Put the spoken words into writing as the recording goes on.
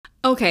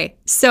Okay,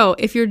 so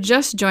if you're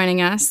just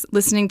joining us,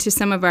 listening to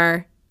some of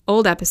our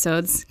old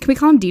episodes, can we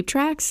call them deep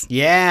tracks?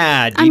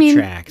 Yeah,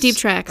 tracks. Deep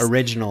tracks.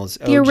 Originals.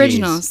 The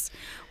originals.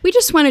 We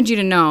just wanted you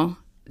to know,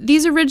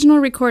 these original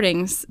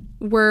recordings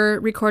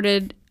were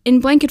recorded in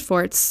blanket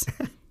forts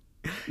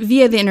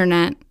via the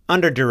internet.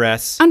 Under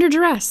duress. Under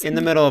duress. In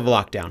the middle of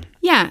lockdown.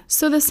 Yeah,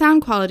 so the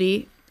sound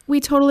quality, we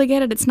totally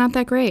get it. It's not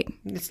that great.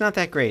 It's not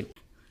that great.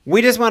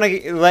 We just want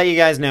to let you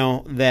guys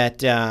know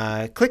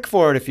that click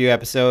forward a few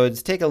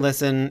episodes, take a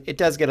listen. It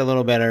does get a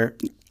little better.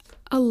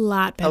 A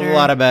lot better. A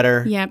lot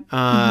better. Yep.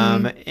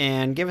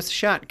 And give us a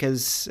shot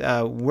because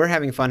we're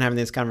having fun having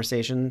these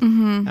conversations.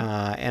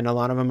 And a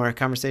lot of them are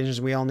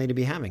conversations we all need to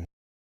be having.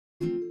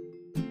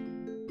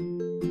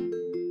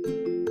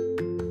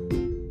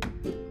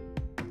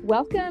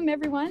 Welcome,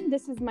 everyone.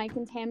 This is Mike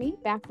and Tammy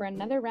back for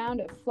another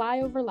round of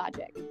Flyover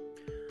Logic.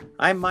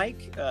 I'm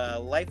Mike, a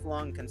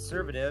lifelong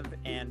conservative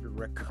and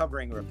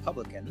recovering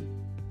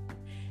Republican.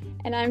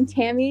 And I'm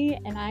Tammy,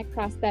 and I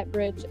crossed that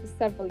bridge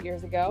several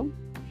years ago.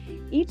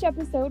 Each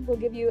episode will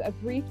give you a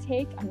brief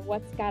take on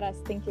what's got us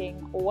thinking,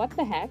 what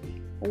the heck,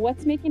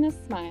 what's making us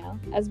smile,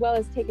 as well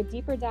as take a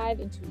deeper dive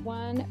into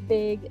one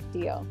big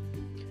deal.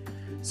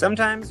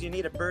 Sometimes you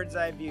need a bird's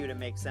eye view to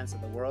make sense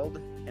of the world,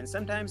 and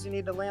sometimes you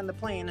need to land the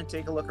plane and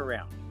take a look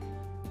around.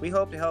 We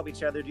hope to help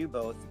each other do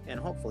both and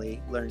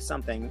hopefully learn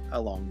something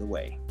along the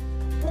way.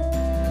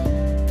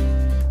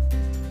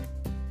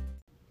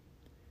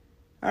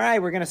 All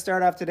right, we're going to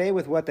start off today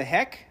with what the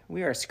heck.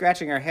 We are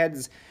scratching our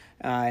heads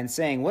and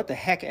saying what the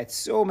heck at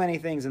so many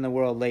things in the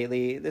world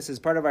lately. This is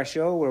part of our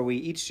show where we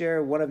each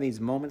share one of these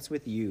moments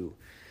with you.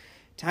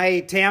 Hi,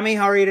 Tammy,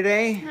 how are you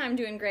today? I'm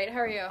doing great. How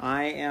are you?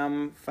 I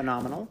am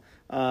phenomenal.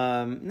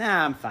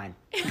 I'm fine.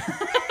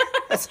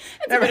 That's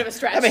a bit of a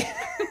stretch.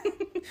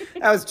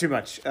 That was too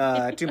much.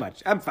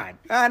 I'm fine.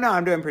 No,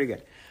 I'm doing pretty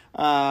good.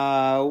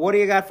 What do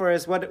you got for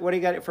us? What do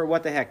you got for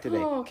what the heck today?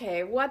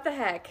 Okay, what the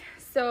heck?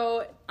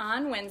 So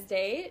on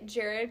Wednesday,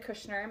 Jared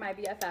Kushner, my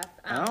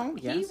BFF,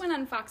 he went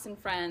on Fox and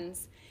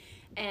Friends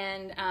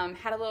and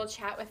had a little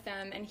chat with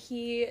them, and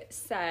he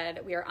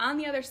said, we are on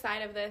the other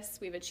side of this.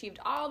 We've achieved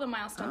all the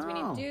milestones we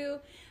need to do.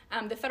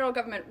 The federal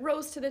government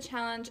rose to the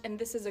challenge, and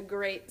this is a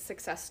great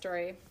success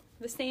story.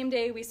 The same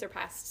day we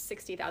surpassed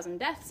 60,000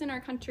 deaths in our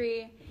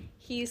country,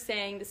 he's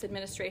saying this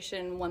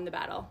administration won the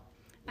battle.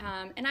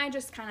 And I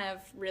just kind of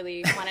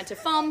really wanted to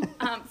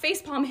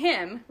facepalm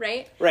him,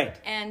 right? Right.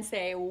 And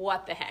say,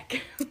 what the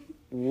heck?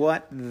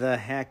 What the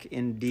heck,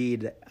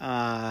 indeed.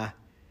 That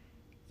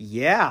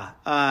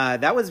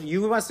was,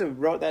 you must have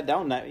wrote that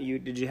down.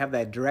 Did you have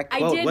that direct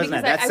quote? I did, wasn't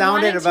it? because That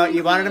sounded about,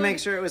 you wanted to include make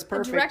sure it was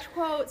perfect. A direct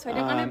quote, so I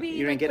didn't want to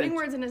be putting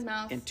words in his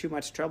mouth. In too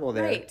much trouble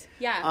there. Right,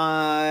 yeah.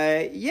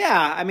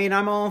 I mean,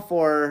 I'm all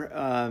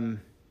for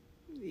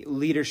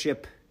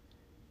leadership,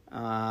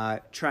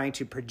 trying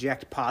to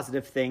project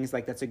positive things.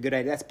 Like, that's a good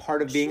idea. That's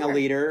part of being a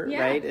leader,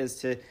 right? Is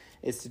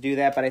to do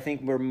that. But I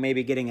think we're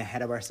maybe getting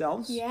ahead of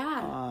ourselves.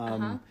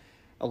 Yeah.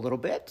 A little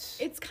bit.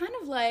 It's kind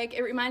of like,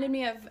 it reminded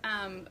me of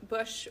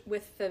Bush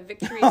with the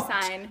victory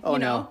sign. Oh, you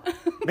know? No.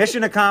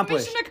 Mission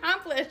accomplished. Mission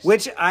accomplished.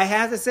 Which I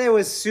have to say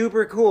was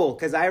super cool,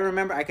 because I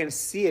remember, I can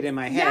see it in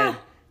my head,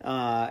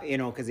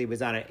 because he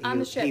was on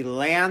the ship. He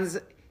lands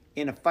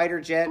in a fighter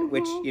jet,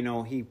 which,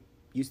 he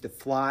used to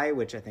fly,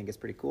 which I think is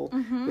pretty cool,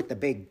 with the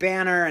big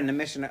banner and the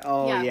mission.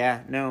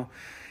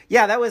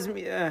 Yeah, that was,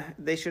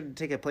 they should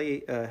take a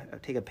page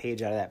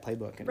out of that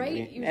playbook.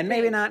 And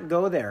maybe not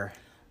go there.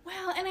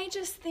 Well, and I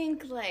just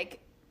think,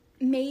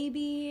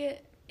 maybe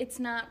it's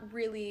not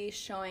really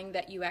showing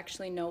that you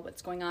actually know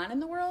what's going on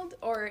in the world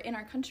or in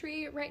our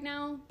country right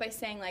now by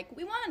saying,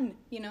 we won,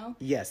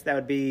 Yes, that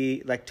would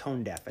be,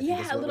 tone deaf, I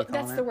think is what we call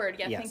that's that. the word.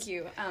 Yeah, yes. Thank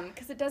you.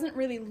 Because it doesn't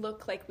really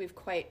look like we've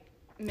quite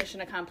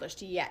mission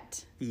accomplished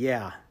yet.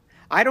 Yeah.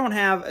 I don't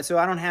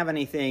have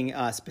anything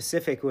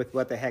specific with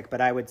what the heck,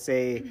 but I would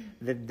say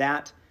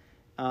that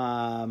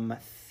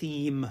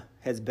theme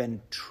has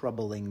been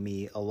troubling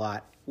me a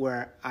lot,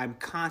 where I'm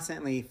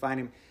constantly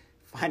finding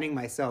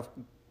myself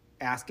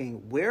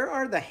asking, where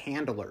are the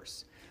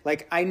handlers?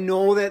 I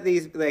know that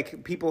these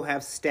people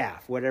have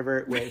staff,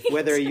 whatever,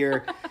 whether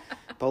you're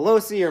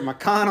Pelosi or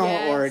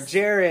McConnell or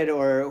Jared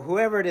or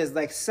whoever it is,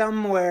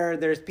 somewhere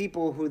there's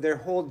people who their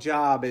whole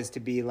job is to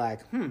be I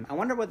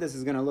wonder what this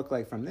is going to look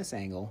like from this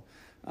angle.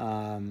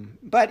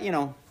 But,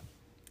 And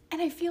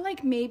I feel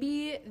like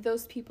maybe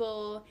those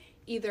people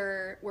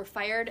either were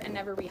fired and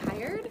never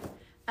rehired,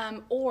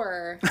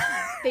 or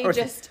they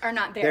just are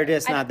not there. They're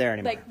just not there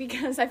anymore.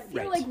 Because I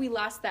feel like we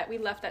left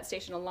that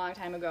station a long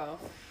time ago,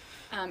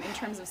 in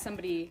terms of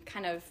somebody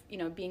kind of,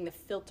 being the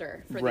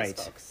filter for these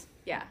folks.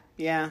 Yeah.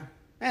 Yeah.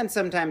 And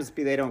sometimes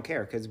they don't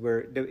care, because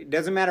it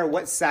doesn't matter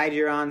what side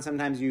you're on.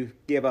 Sometimes you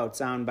give out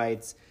sound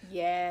bites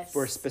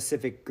for a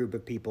specific group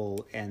of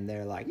people, and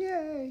they're like,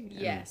 yay.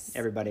 Yes. And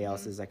everybody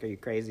else is like, are you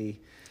crazy?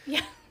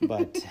 Yeah.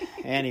 But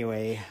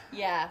anyway.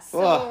 Yeah.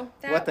 So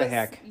what the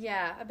heck?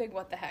 Yeah, a big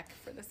what the heck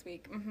for this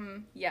week.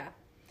 Yeah.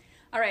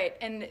 All right.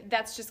 And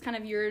that's just kind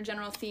of your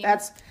general theme?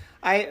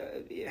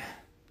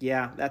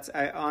 Yeah, there's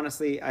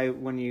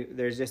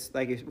just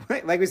like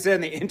we said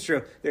in the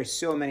intro, there's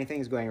so many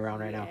things going around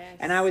right now,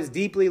 and I was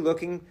deeply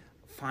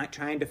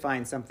trying to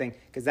find something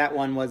because that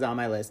one was on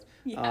my list.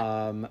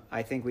 Yeah.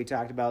 I think we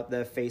talked about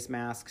the face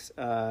masks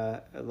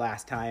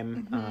last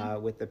time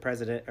with the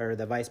president or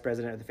the vice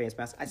president of the face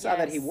mask. I saw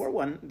that he wore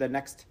one the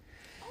next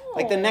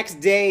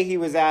day he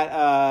was at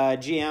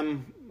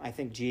GM. I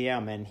think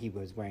GM, and he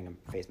was wearing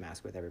a face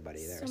mask with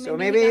everybody there. So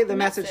maybe the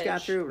message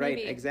got through. Right,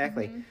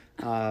 exactly.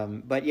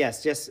 But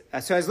yes,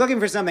 so I was looking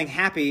for something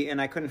happy,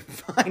 and I couldn't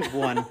find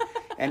one,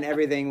 and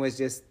everything was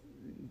just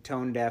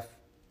tone deaf.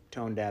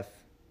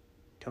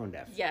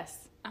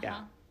 Yes.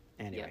 Yeah.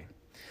 Anyway. Yep.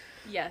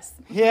 Yes.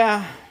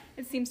 Yeah.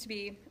 It seems to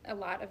be a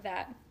lot of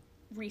that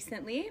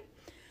recently.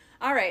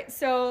 All right,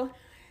 so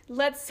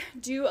let's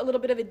do a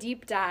little bit of a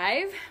deep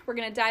dive. We're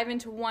going to dive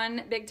into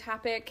one big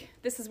topic.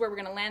 This is where we're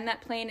going to land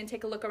that plane and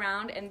take a look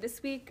around. And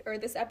this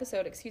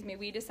episode,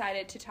 we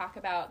decided to talk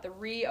about the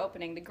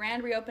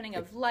grand reopening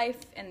of life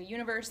and the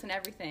universe and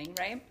everything,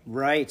 right?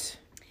 Right.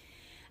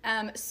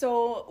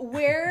 So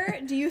where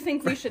do you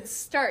think we should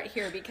start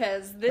here?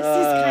 Because this is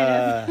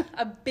kind of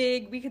a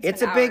big. We could.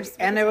 It's a big,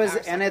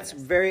 it's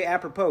very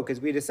apropos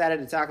because we decided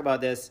to talk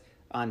about this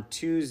on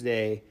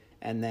Tuesday.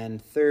 And then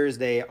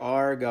Thursday,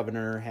 our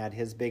governor had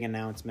his big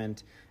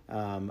announcement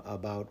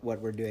about what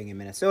we're doing in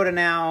Minnesota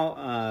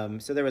now.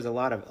 So there was a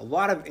lot of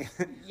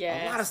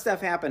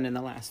stuff happened in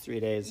the last 3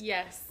 days.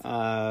 Yes.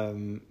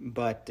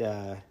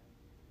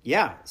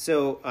 Yeah.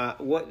 So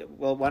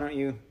why don't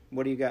you?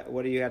 What do you got?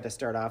 What do you have to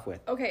start off with?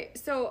 Okay.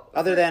 So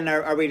other than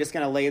are we just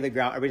going to lay the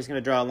ground? Are we just going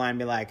to draw a line and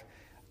be like,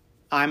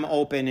 I'm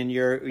open and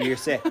you're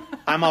sick.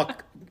 I'm all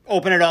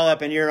open it all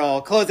up and you're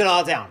all close it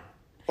all down.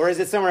 Or is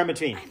it somewhere in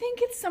between? I think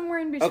it's somewhere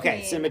in between.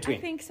 Okay, it's in between.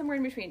 I think somewhere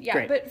in between. Yeah,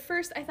 Great. But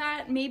first I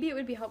thought maybe it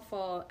would be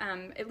helpful,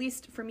 at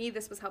least for me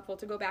this was helpful,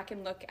 to go back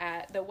and look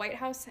at the White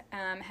House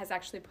has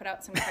actually put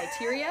out some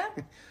criteria.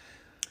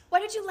 Why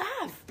did you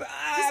laugh?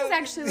 This is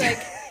actually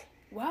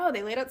wow,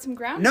 they laid out some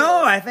ground rules.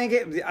 No, I think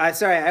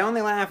sorry, I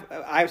only laugh.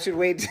 I should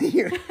wait till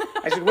you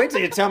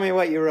tell me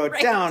what you wrote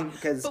down.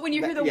 But when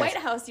you hear the White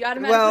House, you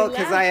automatically laugh.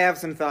 Because I have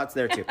some thoughts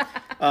there too.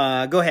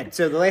 Go ahead.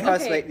 So the White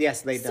House, laid down.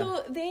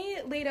 So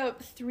they laid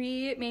out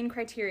 3 main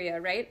criteria,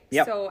 right?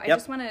 Yep. So I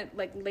just want to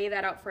lay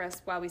that out for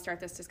us while we start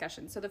this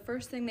discussion. So the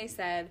first thing they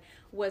said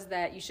was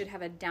that you should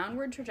have a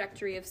downward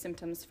trajectory of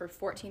symptoms for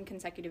 14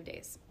 consecutive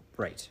days.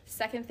 Right.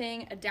 Second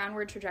thing, a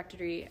downward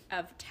trajectory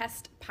of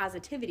test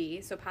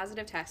positivity, so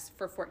positive tests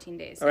for 14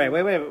 days. All right,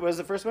 wait. What was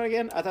the first one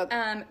again? I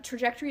thought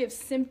trajectory of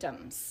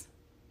symptoms.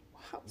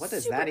 What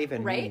does that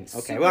even mean? Okay,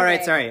 Super well, all right,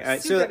 vague. sorry.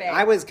 So vague.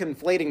 I was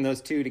conflating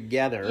those two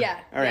together. Yeah.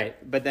 All right,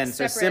 but then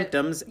Separate. So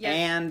symptoms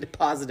and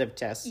positive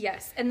tests.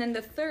 Yes, and then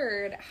the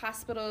third,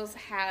 hospitals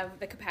have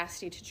the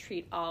capacity to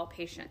treat all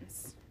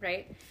patients,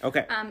 right?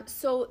 Okay.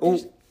 So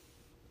there's...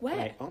 What?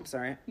 Right. Oh, I'm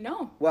sorry.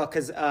 No. Well,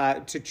 because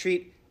to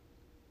treat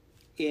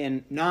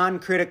in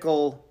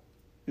non-critical...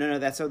 No,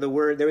 that's the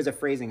word. There was a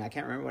phrasing. I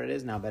can't remember what it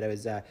is now, but it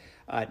was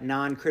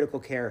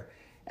non-critical care.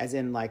 As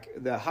in,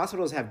 the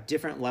hospitals have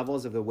different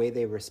levels of the way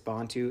they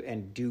respond to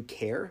and do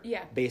care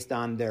based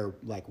on their,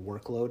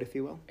 workload, if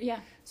you will. Yeah.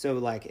 So,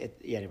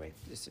 anyway.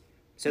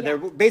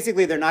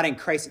 They're not in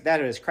crisis.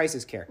 That is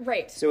crisis care.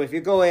 Right. So if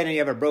you go in and you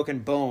have a broken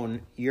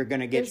bone, you're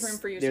going to get... There's room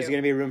for you, There's going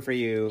to be room for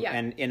you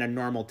and in a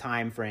normal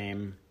time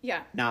frame.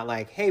 Yeah. Not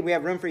hey, we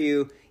have room for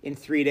you in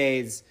 3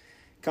 days.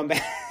 Come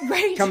back.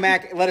 Right. Come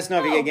back. Let us know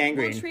if you get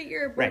gangrene. We'll treat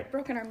your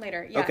broken arm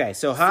later. Yeah. Okay,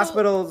 so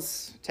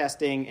hospitals,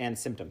 testing, and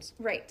symptoms.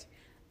 Right.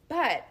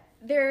 But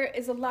there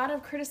is a lot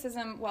of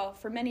criticism,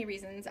 for many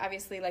reasons.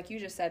 Obviously, like you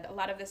just said, a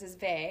lot of this is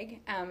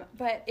vague.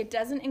 But it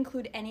doesn't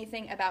include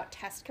anything about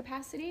test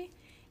capacity.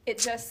 It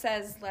just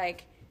says,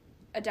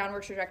 a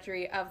downward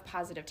trajectory of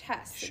positive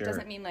tests. Sure. It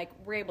doesn't mean,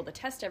 we're able to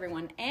test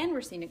everyone and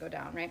we're seeing it go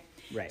down, right?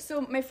 Right.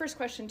 So my first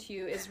question to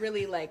you is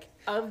really,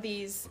 of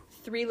these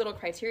 3 little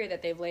criteria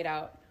that they've laid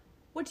out,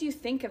 what do you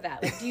think of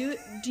that?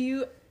 Do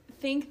you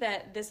think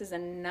that this is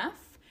enough?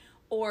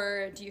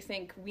 Or do you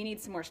think we need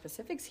some more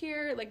specifics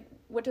here?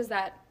 What does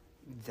that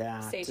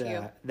say to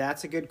you?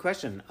 That's a good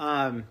question.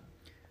 I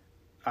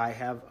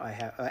have,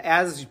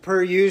 as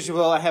per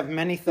usual, I have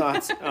many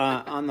thoughts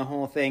on the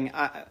whole thing.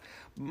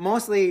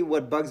 Mostly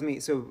what bugs me,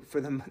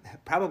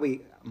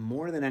 probably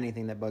more than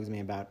anything that bugs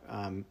me about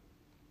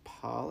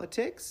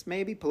politics,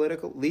 maybe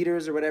political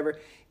leaders or whatever,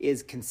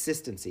 is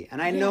consistency.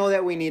 And I know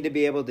that we need to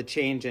be able to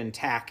change and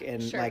tack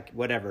and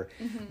whatever.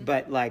 Mm-hmm.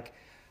 But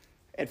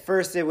at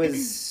first it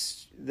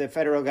was the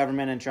federal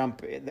government and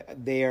Trump,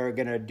 they are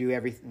going to do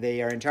everything.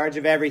 They are in charge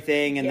of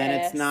everything. And then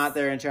it's not,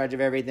 they're in charge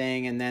of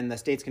everything. And then the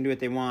states can do what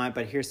they want,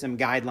 but here's some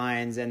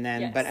guidelines. And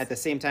then, but at the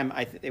same time,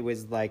 it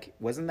was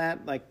wasn't that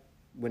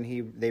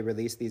when they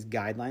released these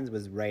guidelines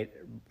was right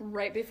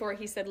before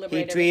he said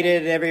liberate. He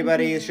tweeted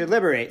everybody should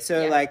liberate.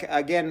 So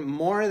again,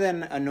 more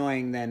than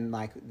annoying than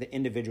the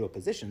individual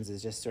positions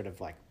is just sort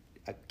of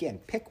again,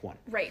 pick one.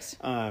 Right.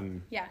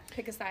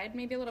 Pick a side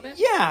maybe a little bit.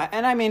 Yeah,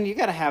 and I mean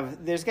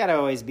there's got to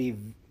always be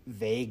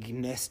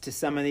vagueness to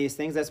some of these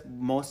things. That's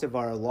most of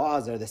our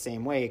laws are the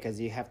same way because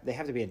they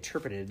have to be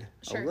interpreted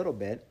a little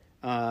bit.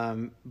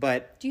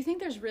 But do you think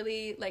there's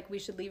really we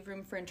should leave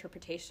room for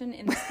interpretation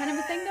in this kind of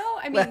a thing though?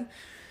 I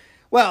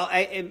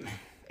mean,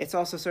 it's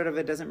also sort of,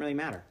 it doesn't really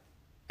matter.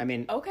 I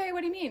mean, okay,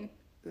 what do you mean?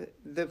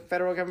 The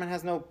federal government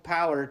has no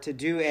power to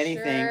do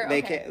anything. Sure,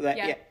 they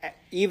okay. can,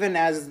 even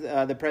as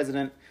the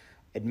president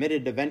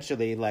admitted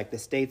eventually, the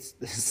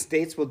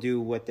states will do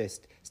what the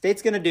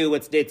state's going to do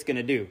what state's going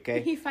to do.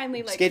 Okay, he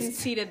finally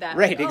conceded that.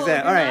 Right, exactly.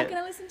 You're not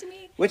going to listen to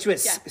me, which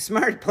was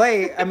smart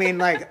play. I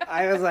mean,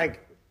 I was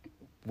like,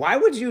 why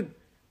would you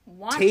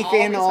take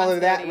in all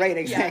of that? Right,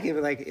 exactly. Yeah.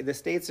 But the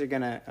states are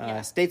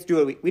gonna states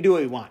do what we do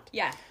what we want.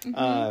 Yeah.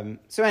 Mm-hmm.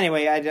 So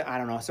anyway, I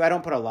don't know. So I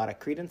don't put a lot of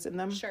credence in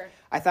them. Sure.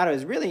 I thought it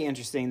was really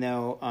interesting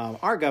though.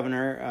 Our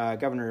governor,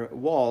 Governor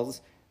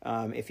Walz.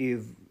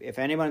 If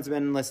anyone's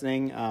been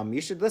listening,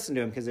 you should listen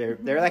to him because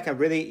they're like a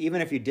really,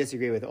 even if you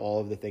disagree with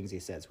all of the things he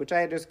says, which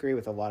I disagree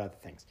with a lot of the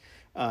things.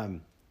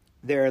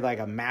 They're like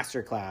a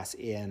masterclass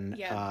in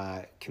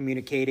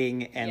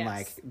communicating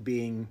and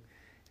being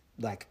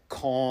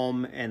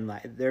calm and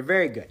they're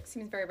very good.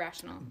 Seems very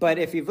rational. But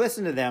if you've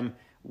listened to them,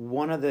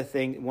 one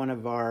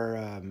of our,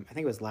 I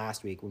think it was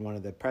last week when one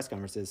of the press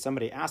conferences,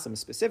 somebody asked him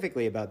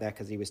specifically about that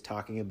because he was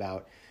talking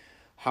about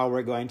how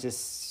we're going to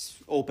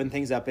open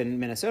things up in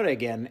Minnesota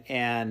again.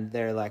 And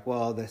they're like,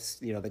 well, the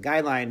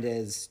guideline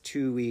is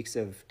 2 weeks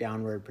of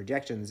downward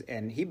projections.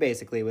 And he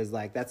basically was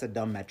like, that's a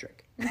dumb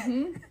metric.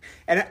 Mm-hmm.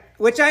 And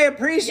which I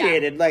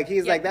appreciated. Yeah.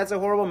 He's like, that's a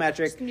horrible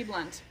metric. Just gonna be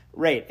blunt.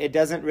 Right. It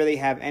doesn't really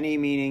have any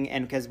meaning.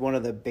 And because one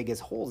of the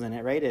biggest holes in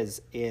it, right,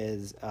 is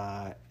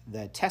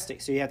the testing.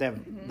 So you have to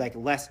have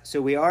less.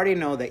 So we already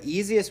know the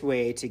easiest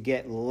way to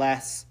get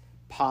less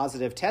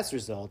positive test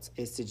results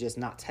is to just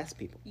not test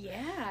people.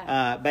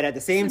 Yeah. But at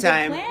the same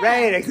time,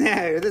 right,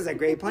 exactly. This is a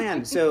great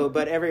plan. So,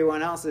 but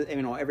everyone else,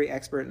 every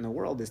expert in the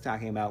world is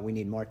talking about we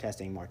need more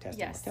testing, more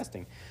testing, more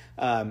testing.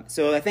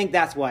 So I think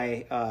that's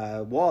why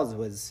Walz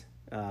was,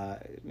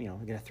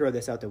 going to throw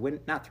this out the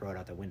window, not throw it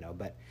out the window,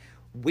 but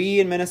we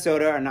in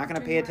Minnesota are not going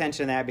to pay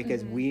attention to that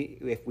because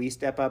if we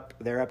step up,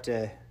 they're up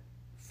to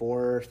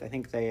I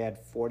think they had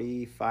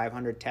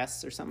 4,500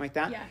 tests or something like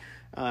that.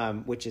 Yeah.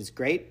 Which is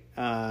great,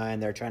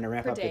 and they're trying to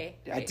ramp up a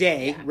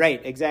day, right?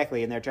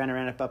 Exactly, and they're trying to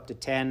ramp up to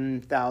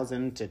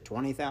 10,000 to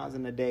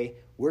 20,000 a day.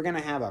 We're gonna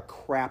have a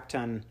crap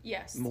ton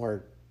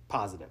more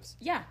positives.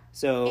 Yeah.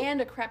 So and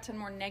a crap ton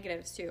more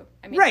negatives too.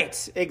 I mean,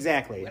 right,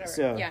 exactly. Whatever.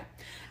 So yeah,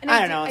 and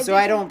I don't know. So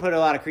I don't put a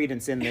lot of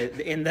credence in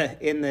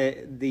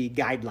the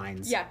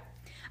guidelines. Yeah.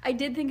 I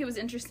did think it was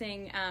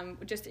interesting,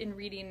 just in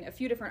reading a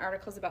few different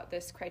articles about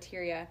this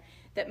criteria,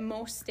 that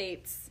most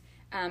states,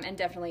 and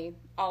definitely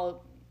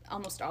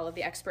almost all of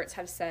the experts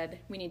have said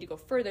we need to go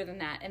further than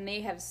that, and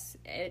they have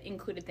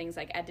included things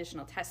like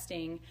additional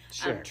testing,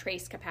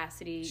 trace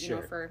capacity,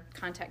 for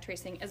contact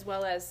tracing, as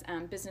well as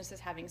businesses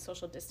having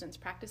social distance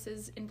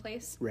practices in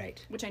place.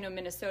 Right. Which I know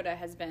Minnesota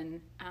has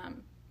been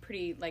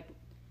pretty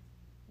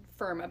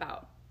firm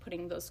about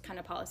putting those kind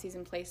of policies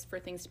in place for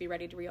things to be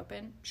ready to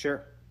reopen.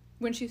 Sure.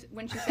 Wouldn't you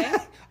say?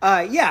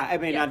 Yeah, I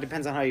mean, it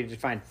depends on how you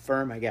define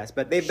firm, I guess.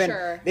 But they've been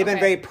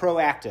very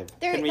proactive.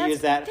 Can we use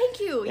that? Thank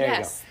you. There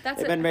yes, you go.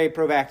 They've been very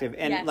proactive,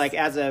 and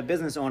as a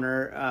business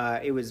owner,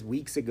 it was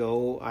weeks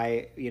ago.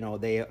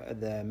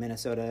 The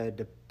Minnesota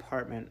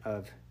Department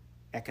of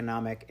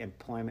Economic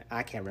Employment.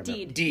 I can't remember.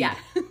 Deed. Yeah.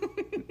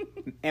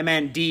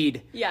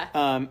 Deed.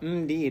 Yeah.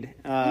 Deed.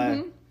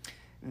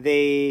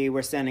 They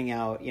were sending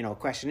out,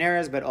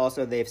 questionnaires, but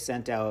also they've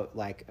sent out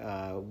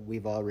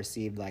we've all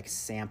received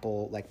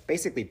sample,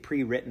 basically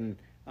pre-written,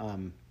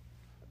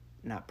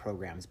 not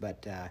programs,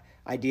 but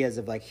ideas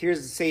of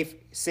here's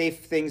safe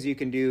things you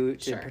can do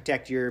to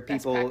protect your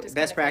people,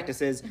 best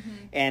practices,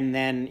 and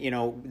then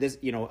this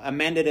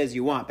amend it as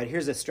you want. But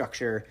here's a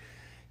structure,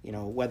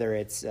 whether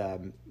it's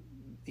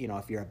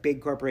if you're a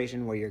big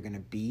corporation where you're going to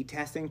be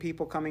testing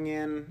people coming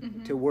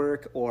in to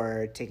work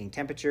or taking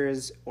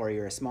temperatures, or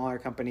you're a smaller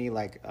company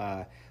like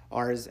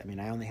ours. I mean,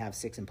 I only have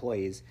 6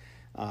 employees,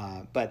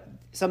 but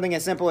something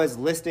as simple as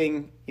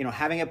listing,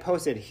 having it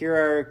posted, here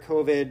are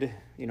COVID,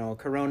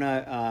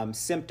 corona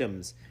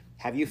symptoms.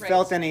 Have you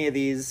felt any of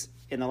these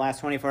in the last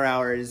 24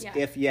 hours? Yeah.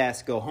 If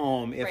yes, go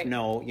home. If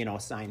no,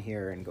 sign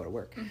here and go to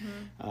work.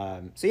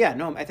 I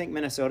think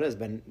Minnesota has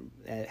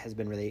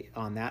been really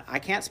on that. I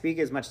can't speak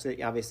as much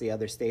to obviously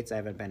other states. I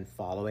haven't been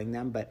following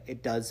them, but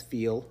it does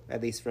feel,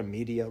 at least from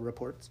media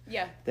reports,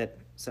 that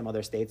some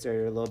other states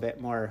are a little bit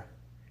more,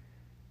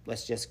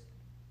 let's just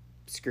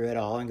screw it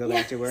all and go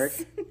back to work.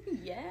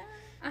 Yeah.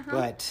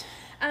 But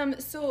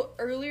so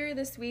earlier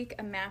this week,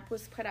 a map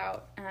was put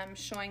out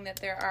showing that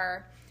there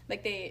are,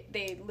 they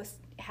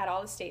had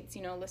all the states,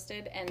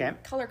 listed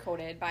and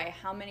color-coded by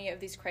how many of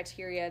these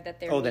criteria that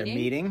they're meeting. Oh, they're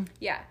meeting?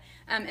 Yeah.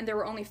 And there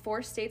were only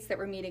 4 states that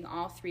were meeting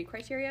all 3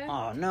 criteria.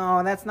 Oh,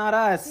 no, that's not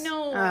us.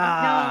 No.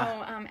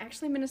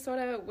 Actually,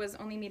 Minnesota was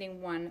only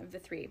meeting 1 of the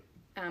 3.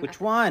 Which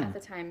one? At the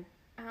time.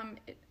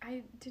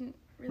 I didn't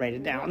really write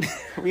it down.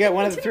 We got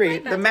one of the 3.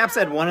 The map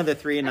said one of the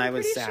 3, and I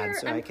was sad,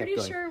 so I kept going. I'm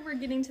pretty sure we're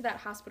getting to that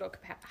hospital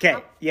capacity.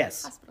 Okay,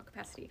 yes. Hospital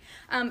capacity.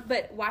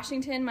 But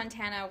Washington,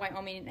 Montana,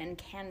 Wyoming, and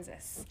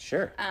Kansas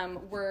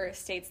were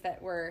states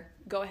that were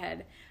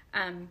go-ahead.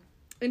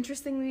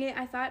 Interestingly,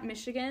 I thought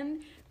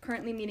Michigan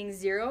currently meeting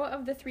 0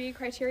 of the 3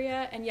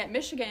 criteria, and yet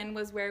Michigan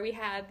was where we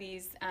had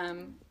these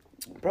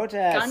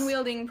protests.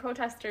 Gun-wielding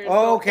protesters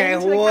okay,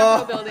 into the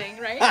Capitol building,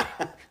 right?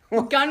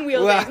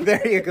 Gun-wielding. Well,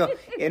 there you go.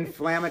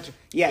 Inflammatory.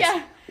 Yes.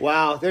 Yeah.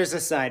 Wow, there's a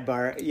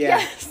sidebar. Yeah.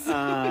 Yes.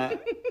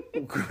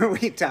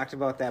 We talked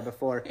about that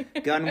before.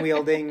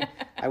 Gun-wielding.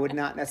 I would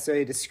not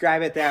necessarily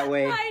describe it that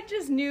way. I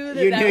just knew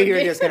that you knew you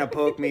were just going to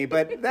poke me,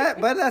 but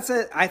that's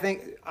it. I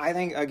think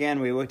again,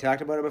 we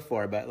talked about it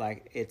before, but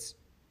like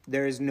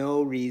there is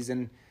no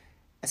reason,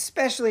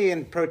 especially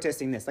in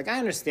protesting this. Like, I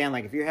understand,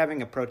 like, if you're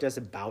having a protest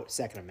about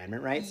Second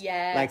Amendment rights,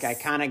 yes. like, I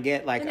kind of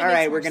get, like, all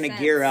right, we're going to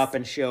gear up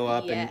and show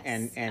up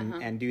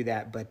and do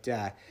that.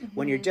 But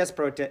when you're just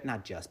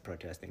not just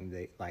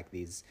protesting,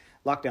 these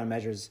lockdown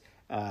measures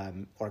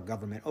or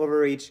government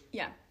overreach,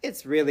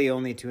 it's really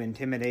only to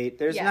intimidate.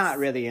 There's not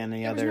really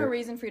any other... There's no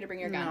reason for you to bring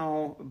your gun.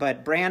 No,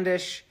 but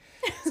brandish...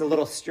 It's a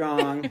little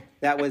strong.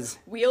 That was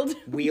wield.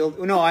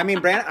 No, I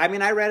mean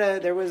I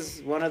read there was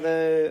one of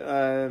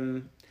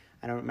the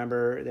I don't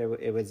remember.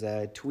 It was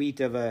a tweet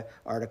of a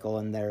article,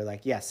 and they're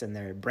like, yes, and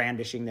they're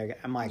brandishing their.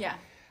 I'm like,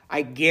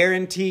 I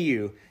guarantee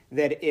you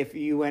that if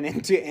you went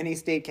into any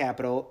state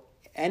capitol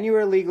and you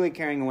were legally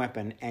carrying a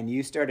weapon and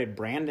you started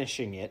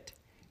brandishing it,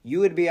 you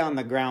would be on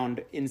the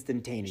ground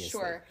instantaneously.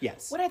 Sure.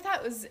 Yes. What I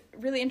thought was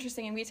really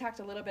interesting, and we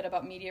talked a little bit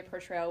about media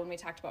portrayal when we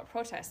talked about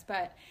protests,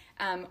 but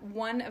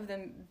one of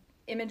the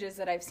images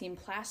that I've seen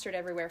plastered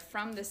everywhere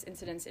from this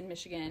incident in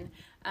Michigan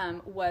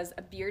was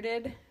a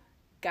bearded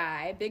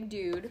guy, big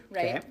dude,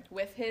 right,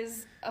 with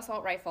his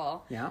assault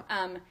rifle,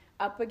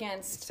 up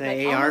against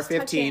say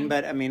AR-15,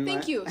 but I mean,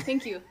 thank you.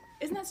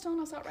 Isn't that still an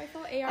assault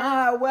rifle?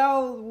 AR?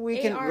 Well,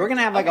 we're going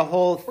to have like a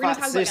whole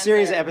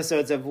series of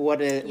episodes of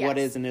what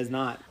is and is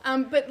not.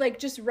 But like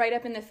just right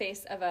up in the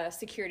face of a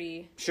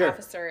security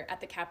officer at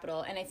the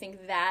Capitol. And I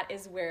think that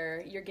is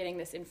where you're getting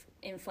this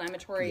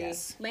inflammatory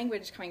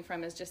language coming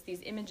from, is just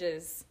these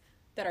images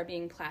that are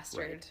being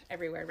plastered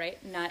everywhere,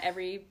 right? Not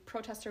every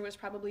protester was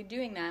probably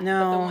doing that.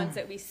 No. But the ones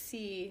that we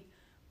see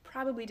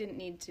probably didn't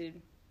need to.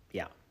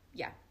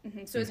 Yeah.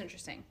 Mm-hmm. So it's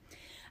interesting.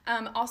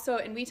 Also,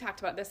 and we talked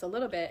about this a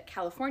little bit,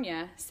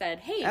 California said,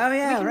 hey, we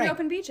can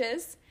reopen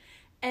beaches.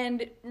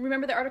 And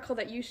remember the article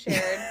that you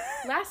shared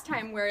last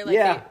time where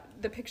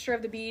the picture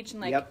of the beach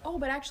and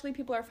but actually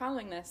people are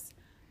following this.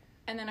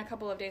 And then a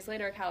couple of days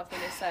later,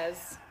 California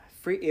says...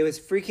 It was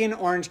freaking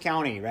Orange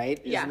County, right?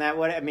 Yeah. Isn't that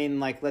what... I mean,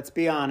 like, let's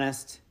be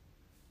honest.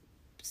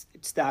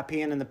 Stop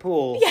peeing in the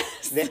pool.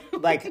 Yes.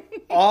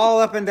 All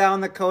up and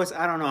down the coast.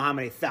 I don't know how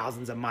many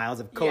thousands of miles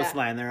of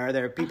coastline there are.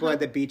 There are people at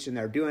the beach and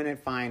they're doing it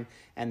fine.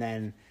 And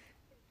then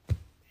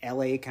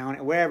LA County,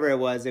 wherever it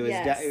was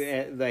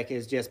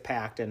is just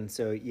packed. And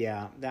so,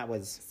 that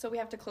was... So we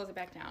have to close it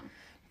back down.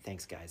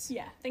 Thanks, guys.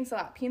 Yeah, thanks a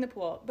lot. Pee in the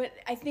pool. But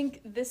I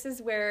think this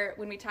is where,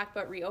 when we talk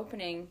about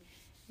reopening,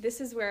 this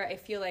is where I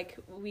feel like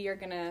we are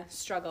going to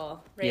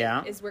struggle, right?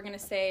 Yeah. Is we're going to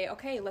say,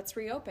 okay, let's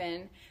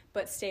reopen,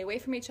 but stay away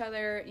from each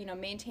other,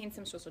 maintain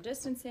some social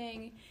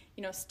distancing,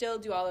 still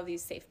do all of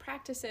these safe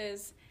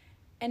practices.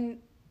 And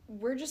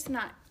we're just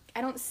not, I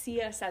don't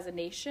see us as a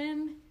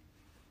nation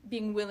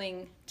being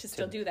willing to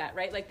still do that,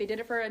 right? Like, they did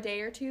it for a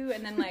day or two,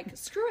 and then,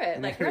 screw it.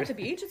 Like, we're at the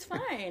beach, it's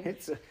fine.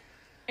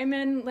 And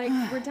then,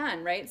 we're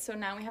done, right? So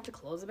now we have to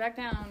close it back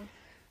down.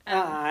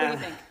 What do you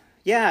think?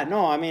 Yeah,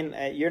 no, I mean,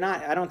 you're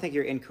not, I don't think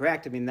you're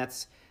incorrect. I mean,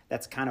 that's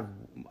kind of,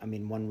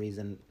 one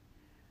reason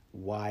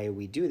why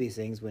we do these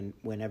things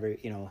whenever,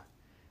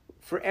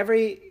 for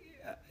every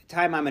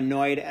time I'm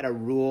annoyed at a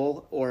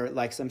rule or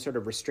some sort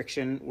of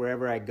restriction,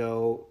 wherever I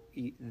go,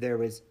 there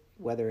was,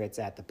 whether it's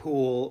at the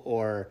pool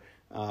or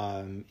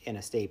in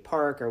a state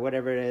park or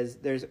whatever it is,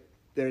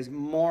 there's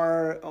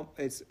more,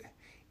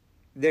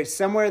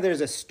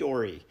 there's a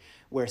story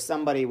where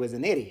somebody was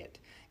an idiot.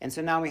 And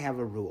so now we have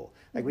a rule.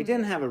 We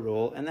didn't have a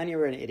rule, and then you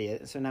were an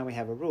idiot, so now we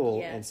have a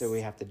rule, and so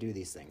we have to do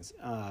these things.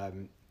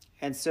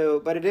 And so,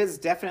 but it is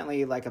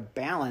definitely a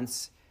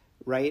balance,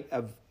 right,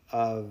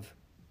 of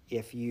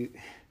if you...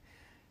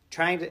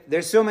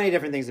 there's so many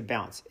different things to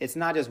balance. It's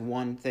not just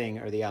one thing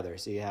or the other.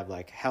 So you have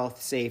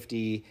health,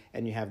 safety,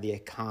 and you have the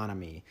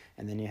economy,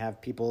 and then you have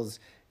people's,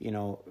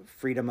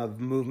 freedom of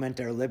movement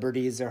or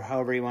liberties or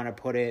however you want to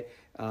put it,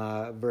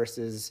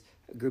 versus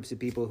groups of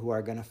people who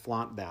are going to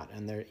flaunt that.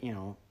 And they're,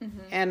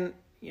 and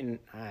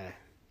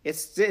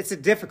it's a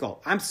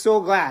difficult. I'm so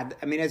glad.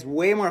 I mean, it's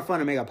way more fun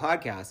to make a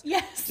podcast.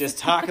 Yes. Just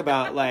talk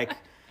about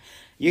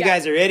you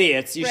guys are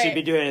idiots. You should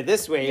be doing it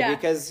this way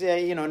because,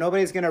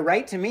 nobody's going to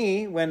write to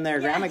me when their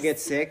grandma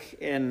gets sick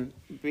and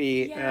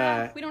be...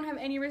 we don't have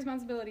any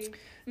responsibility.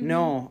 Mm-hmm.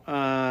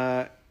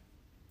 No.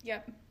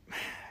 Yep.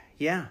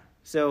 Yeah.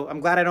 So I'm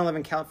glad I don't live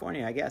in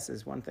California, I guess,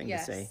 is one thing to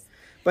say.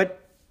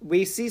 But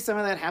we see some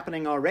of that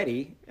happening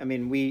already. I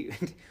mean,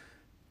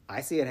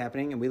 I see it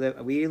happening, and we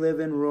live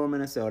in rural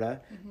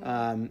Minnesota.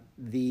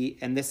 Mm-hmm.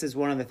 And this is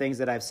one of the things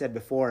that I've said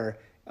before.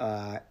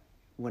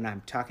 when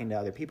I'm talking to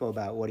other people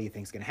about what do you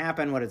think is going to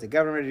happen, what is the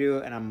government do,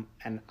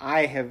 and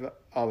I have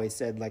always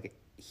said like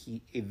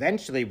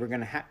eventually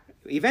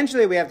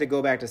we have to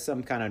go back to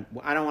some kind of,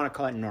 I don't want to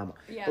call it normal,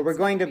 but we're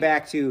going to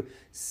back to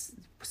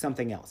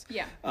something else.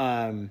 Yeah.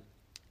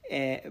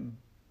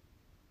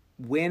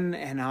 When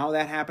and how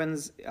that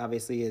happens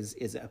obviously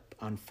is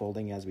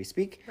unfolding as we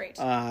speak. Right.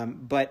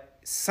 But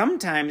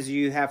sometimes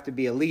you have to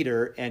be a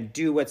leader and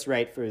do what's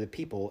right for the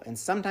people, and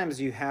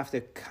sometimes you have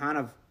to kind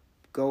of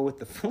go with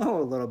the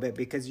flow a little bit,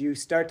 because you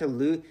start to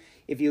lose,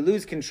 if you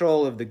lose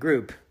control of the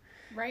group.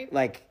 Right.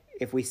 Like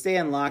if we stay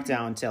in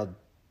lockdown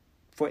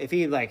if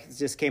he like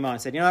just came out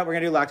and said, you know what, we're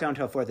gonna do lockdown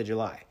until 4th of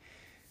July.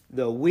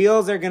 The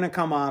wheels are gonna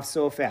come off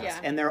so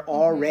fast, and they're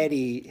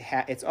already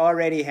it's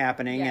already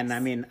happening. Yes. And I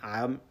mean,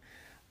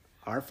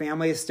 our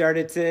family has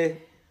started to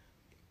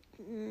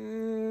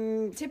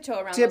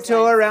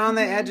tiptoe around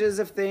the edges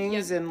of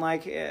things, and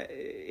like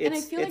it's, and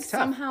I feel like tough.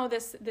 somehow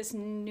this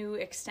new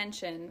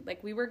extension,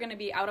 like we were going to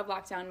be out of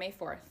lockdown May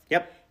 4th.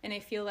 Yep. And I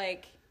feel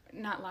like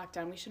not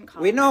lockdown. We shouldn't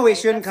call. We it know that, we right?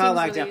 shouldn't That call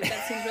seems lockdown.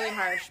 That seems really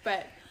harsh,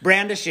 but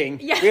brandishing.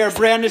 Yes. We are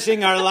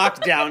brandishing our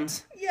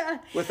lockdowns. Yeah.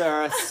 With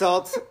our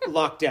assault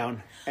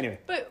lockdown. Anyway.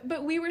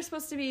 But we were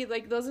supposed to be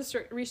like those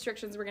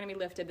restrictions were going to be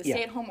lifted. The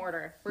stay-at-home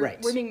order.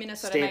 We're being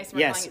Minnesota nice.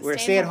 And we're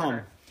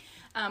stay-at-home.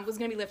 Was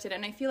going to be lifted,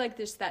 and I feel like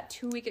there's that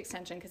 2-week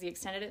extension because he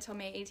extended it till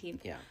May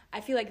 18th. Yeah.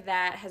 I feel like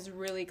that has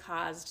really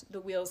caused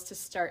the wheels to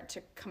start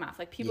to come off.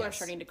 Like people are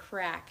starting to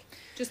crack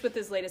just with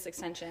this latest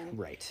extension.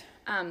 Right.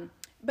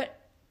 But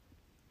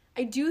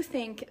I do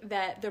think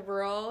that the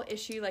rural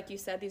issue, like you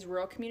said, these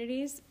rural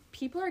communities,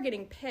 people are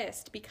getting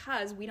pissed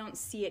because we don't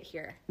see it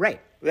here.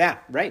 Right. Yeah.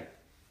 Right.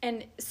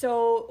 And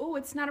so,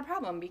 it's not a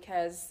problem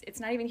because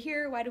it's not even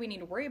here. Why do we need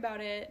to worry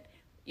about it?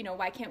 You know,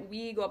 why can't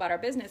we go about our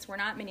business? We're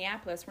not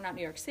Minneapolis. We're not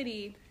New York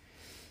City.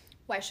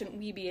 Why shouldn't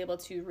we be able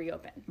to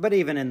reopen? But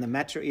even in the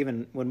metro,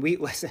 even when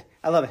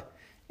I love it.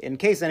 In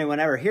case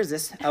anyone ever hears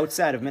this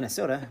outside of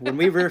Minnesota, when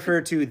we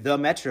refer to the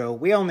metro,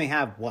 we only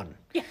have one.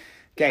 Yeah.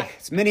 Okay, Yeah.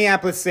 It's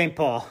Minneapolis, St.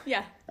 Paul.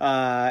 Yeah.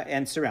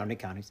 And surrounding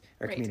counties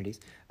or Right. communities.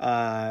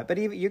 But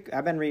even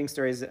I've been reading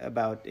stories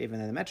about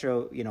even in the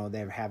metro, you know,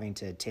 they're having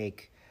to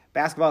take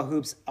basketball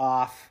hoops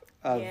off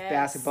of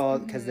basketball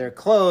because they're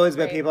closed,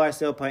 but people are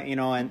still playing, you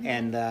know,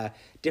 and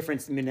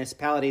different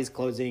municipalities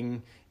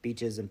closing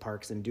beaches and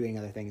parks and doing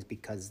other things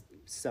because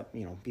some,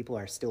 you know, people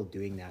are still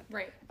doing that.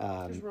 Right.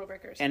 There's rule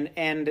breakers.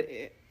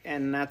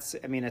 And that's,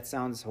 I mean, it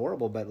sounds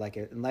horrible, but like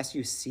unless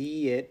you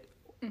see it,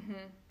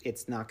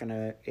 it's not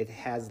gonna. It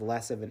has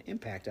less of an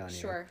impact on you.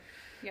 Sure.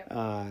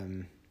 Yeah.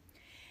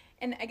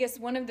 And I guess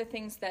one of the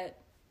things that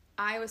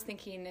I was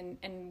thinking,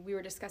 and we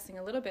were discussing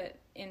a little bit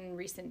in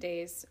recent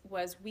days,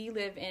 was we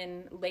live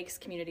in Lakes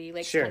community,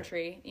 Lakes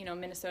country. You know,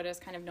 Minnesota is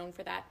kind of known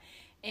for that.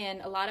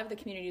 And a lot of the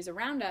communities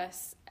around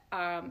us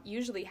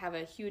usually have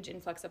a huge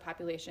influx of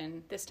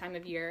population this time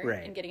of year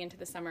and getting into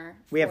the summer.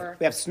 We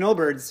have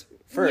snowbirds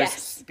first.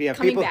 Yes, we have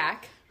coming people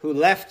back. Who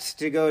left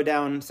to go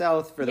down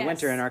south for the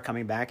winter and are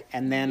coming back.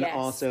 And then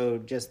also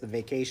just the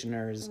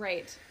vacationers.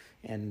 Right.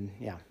 And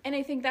And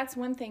I think that's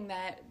one thing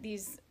that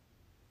these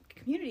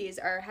communities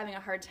are having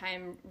a hard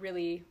time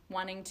really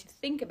wanting to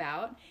think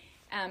about,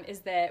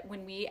 is that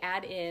when we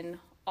add in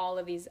all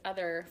of these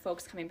other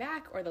folks coming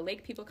back or the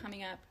lake people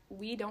coming up,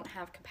 we don't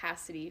have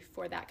capacity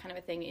for that kind of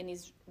a thing in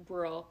these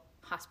rural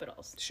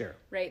hospitals. Sure.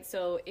 Right?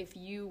 So if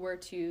you were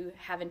to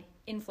have an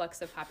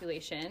influx of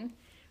population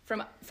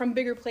from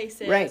bigger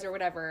places or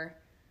whatever,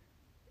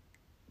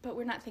 but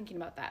we're not thinking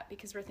about that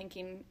because we're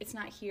thinking it's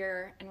not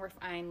here and we're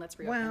fine, let's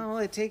reopen. Well,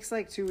 it takes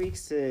like 2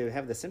 weeks to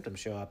have the symptoms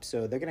show up,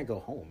 so they're going to go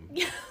home.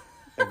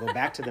 They'll go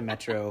back to the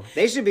metro.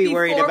 They should be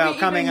worried about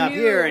coming up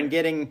here and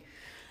getting...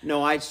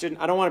 No, I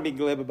shouldn't. I don't want to be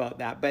glib about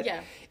that, but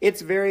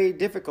it's very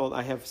difficult.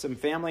 I have some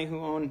family who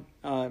own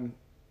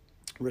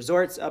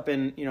resorts up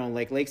in, you know,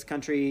 like Lakes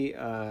Country.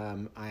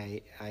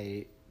 I've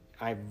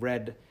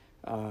read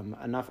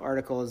enough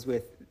articles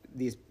with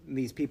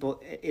these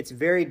people. It's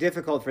very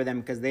difficult for them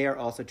because they are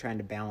also trying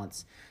to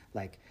balance,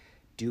 like,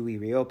 do we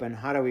reopen?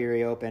 How do we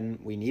reopen?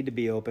 We need to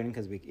be open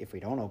because if we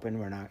don't open,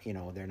 we're not, you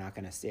know, they're not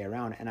going to stay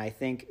around. And I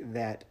think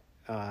that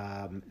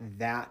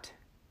that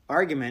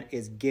argument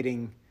is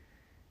getting.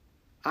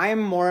 I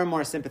am more and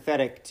more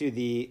sympathetic to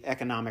the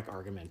economic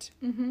argument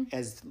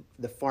as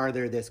the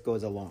farther this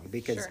goes along,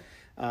 because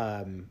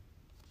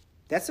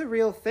that's a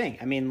real thing.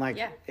 I mean, like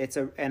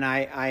and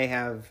I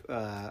have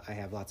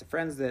lots of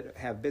friends that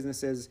have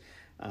businesses.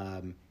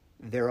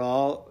 They're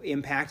all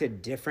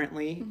impacted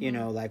differently. You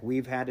know, like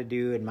we've had to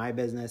do in my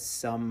business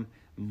some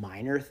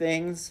minor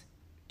things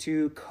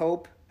to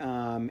cope, but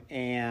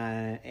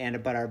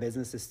our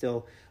business is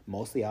still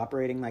mostly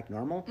operating like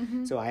normal.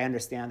 So I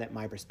understand that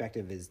my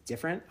perspective is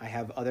different. I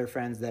have other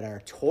friends that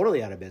are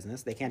totally out of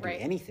business. They can't do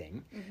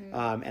anything.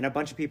 And a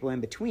bunch of people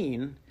in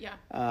between.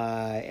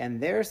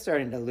 And they're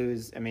starting to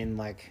lose. I mean,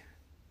 like,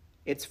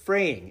 it's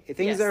fraying.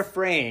 Things are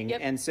fraying.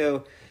 And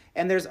so,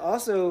 and there's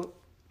also,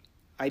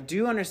 I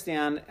do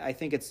understand, I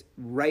think it's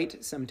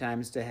right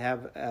sometimes to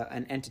have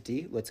an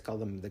entity, let's call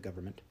them the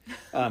government,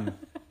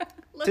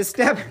 let's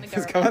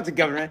call it the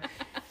government,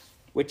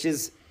 which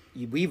is,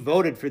 we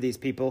voted for these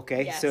people,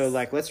 okay? Yes. So,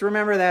 like, let's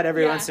remember that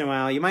every once in a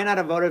while. You might not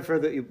have voted for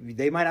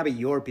they might not be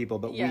your people,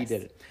 but we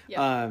did it.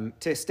 Yep.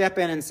 To step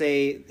in and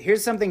say,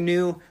 here's something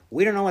new.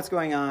 We don't know what's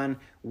going on.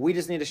 We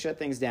just need to shut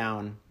things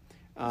down.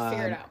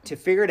 To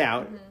figure it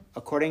out,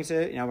 according to,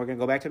 we're going to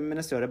go back to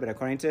Minnesota, but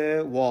according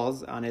to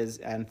Walz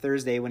on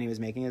Thursday when he was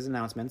making his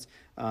announcements,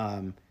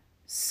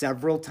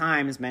 several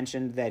times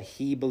mentioned that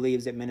he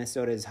believes that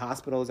Minnesota's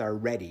hospitals are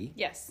ready.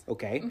 Yes.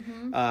 Okay.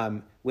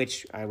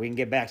 Which we can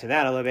get back to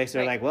that a little bit.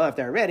 So like, well, if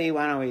they're ready,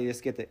 why don't we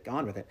just get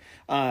on with it?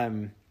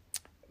 I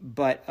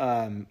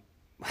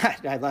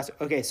lost.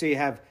 Okay. So you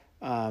have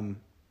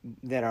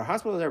that our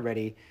hospitals are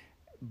ready,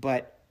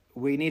 but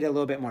we need a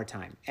little bit more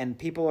time. And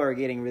people are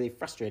getting really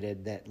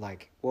frustrated that,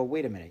 like, well,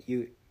 wait a minute,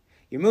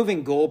 you're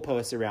moving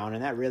goalposts around,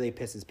 and that really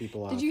pisses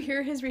people off. Did you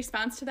hear his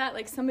response to that?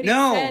 Like,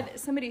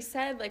 somebody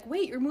said, like,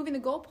 wait, you're moving the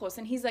goalposts.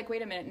 And he's like,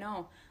 wait a minute,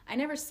 no, I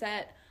never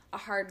set a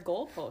hard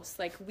goalpost.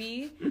 Like,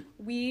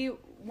 we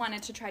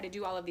wanted to try to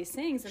do all of these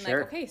things. And like,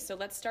 okay, so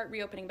let's start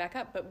reopening back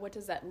up. But what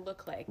does that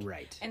look like?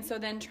 Right. And so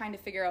then trying to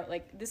figure out,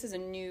 like, this is a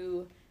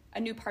new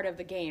part of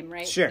the game,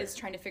 right? Sure. Is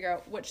trying to figure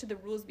out what should the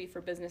rules be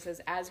for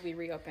businesses as we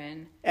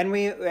reopen. And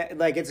we,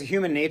 like, it's a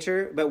human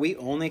nature, but we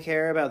only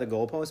care about the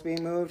goalpost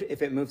being moved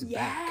if it moves back.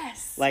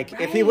 Yes. Like,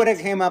 if he would have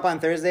came up on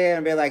Thursday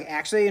and be like,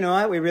 actually, you know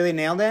what? We really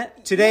nailed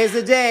it. Today's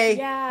the day.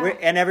 Yeah.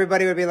 And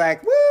everybody would be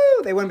like, woo!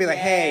 They wouldn't be like,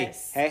 hey,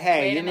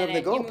 you moved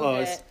the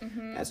goalpost.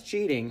 That's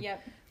cheating.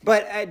 Yep.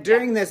 But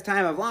during this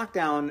time of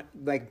lockdown,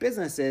 like,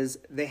 businesses,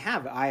 they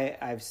have.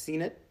 I've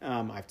seen it.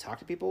 I've talked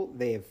to people.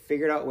 They have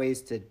figured out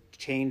ways to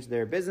change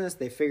their business.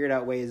 They figured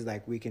out ways,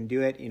 like, we can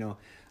do it.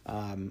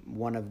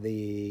 One of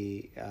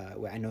the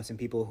I know some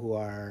people who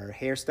are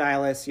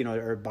hairstylists,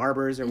 or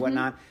barbers or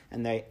whatnot,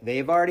 and they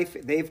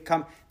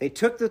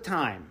took the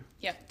time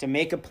to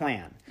make a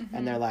plan,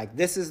 and they're like,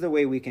 this is the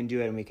way we can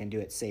do it, and we can do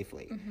it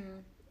safely.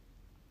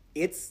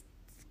 It's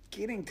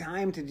getting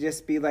time to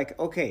just be like,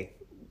 okay,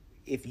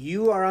 if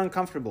you are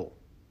uncomfortable,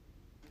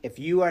 if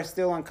you are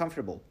still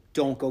uncomfortable,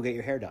 don't go get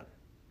your hair done.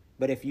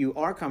 But if you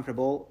are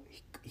comfortable,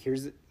 here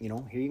you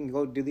can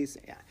go do these.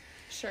 Yeah.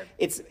 Sure.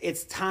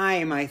 It's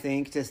time, I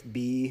think,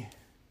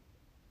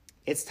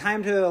 it's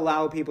time to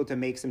allow people to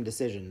make some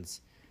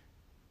decisions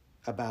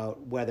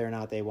about whether or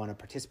not they want to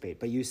participate.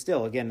 But you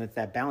still, again, it's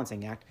that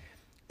balancing act.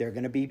 There are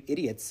going to be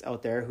idiots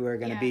out there who are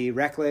going to be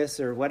reckless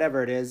or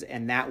whatever it is,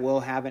 and that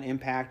will have an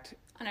impact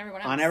on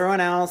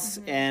everyone else,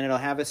 and it'll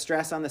have a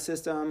stress on the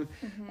system.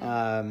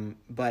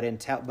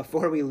 But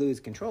before we lose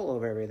control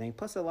over everything,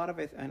 plus a lot of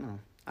it,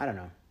 I don't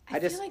know. I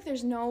feel like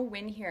there's no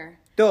win here.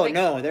 No, like,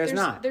 no, there's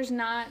not. There's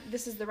not.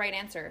 This is the right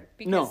answer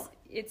because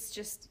it's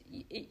just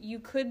you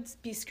could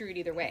be screwed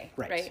either way,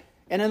 right?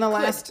 And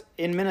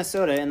in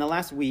Minnesota, in the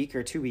last week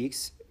or 2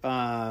 weeks,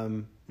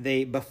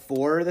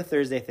 before the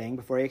Thursday thing,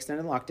 before he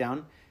extended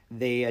lockdown,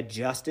 they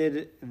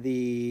adjusted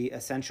the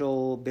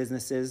essential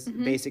businesses.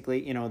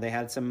 Basically, they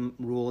had some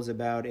rules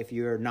about if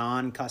you're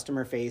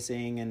non-customer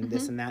facing and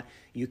this and that,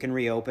 you can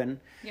reopen.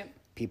 Yep.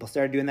 People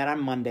started doing that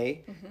on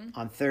Monday.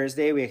 On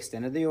Thursday, we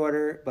extended the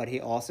order, but he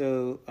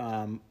also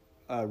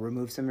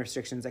removed some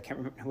restrictions. I can't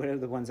remember what are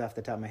the ones off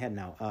the top of my head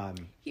now.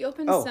 He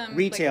opened some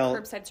retail,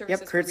 like, curbside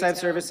services. Yep, curbside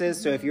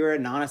services. So if you're a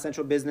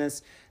non-essential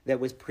business that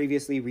was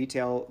previously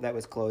retail that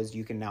was closed,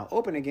 you can now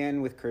open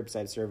again with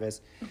curbside service.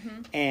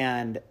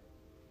 And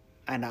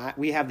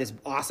we have this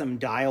awesome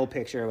dial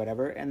picture or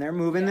whatever, and they're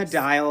moving the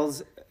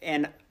dials.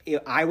 And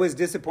I was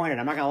disappointed.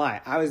 I'm not gonna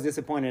lie. I was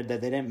disappointed that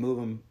they didn't move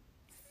them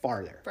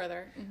farther.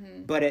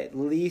 But at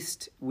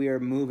least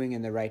we're moving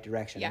in the right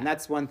direction. And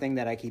that's one thing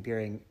that I keep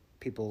hearing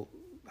people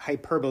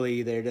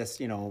hyperbole. They're just,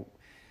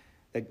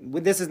 like,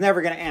 this is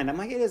never going to end. I'm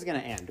like, it is going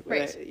to end.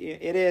 Right.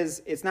 It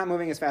is. It's not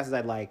moving as fast as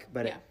I'd like,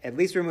 but at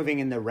least we're moving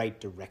in the right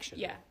direction.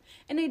 Yeah.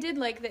 And I did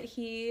like that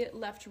he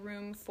left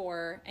room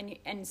for,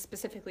 and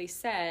specifically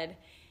said,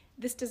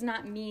 this does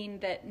not mean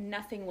that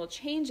nothing will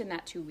change in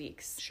that 2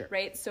 weeks. Sure.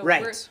 Right? So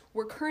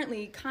we're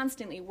currently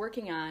constantly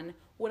working on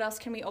what else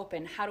can we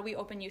open? How do we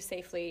open you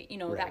safely?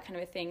 That kind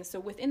of a thing. So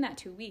within that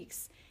 2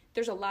 weeks,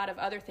 there's a lot of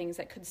other things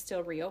that could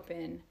still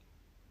reopen.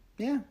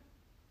 Yeah.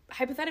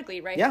 Hypothetically,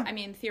 right? Yeah. I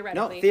mean,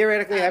 theoretically. No,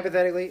 theoretically,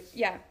 hypothetically.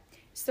 Yeah.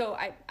 So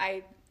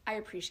I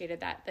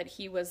appreciated that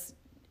he was,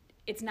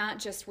 it's not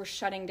just we're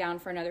shutting down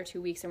for another 2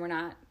 weeks and we're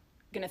not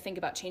going to think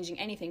about changing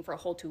anything for a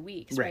whole 2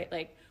 weeks, right?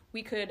 Like,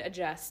 we could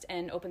adjust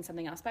and open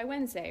something else by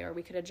Wednesday, or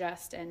we could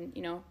adjust and,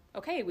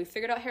 okay, we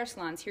figured out hair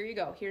salons. Here you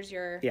go. Here's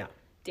your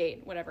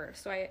date, whatever.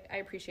 So I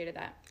appreciated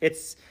that.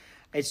 It's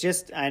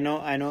just, I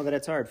know that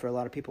it's hard for a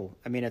lot of people.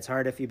 I mean, it's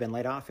hard if you've been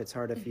laid off. It's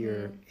hard if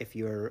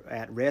you're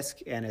at risk,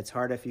 and it's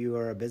hard if you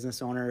are a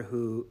business owner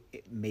who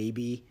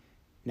maybe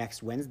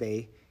next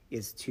Wednesday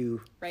is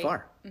too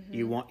far.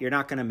 You're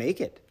not going to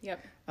make it.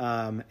 Yep.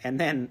 And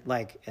then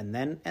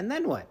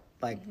what?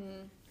 Like,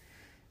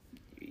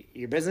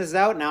 your business is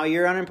out. Now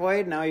you're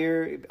unemployed. Now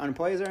your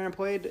employees are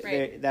unemployed.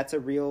 Right. That's a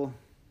real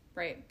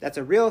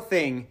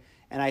thing.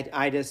 And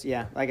I just,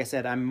 like I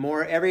said,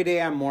 every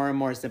day I'm more and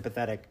more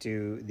sympathetic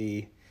to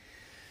the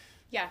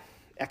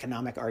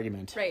economic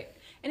argument. Right.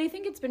 And I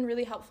think it's been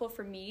really helpful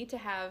for me to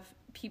have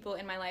people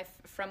in my life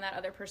from that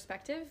other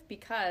perspective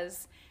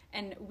because,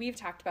 and we've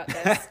talked about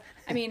this,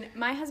 I mean,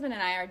 my husband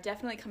and I are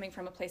definitely coming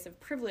from a place of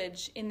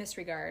privilege in this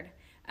regard.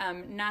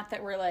 Not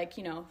that we're like,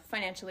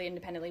 financially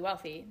independently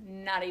wealthy,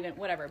 not even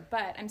whatever,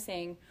 but I'm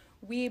saying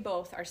we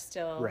both are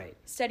still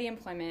steady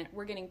employment.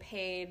 We're getting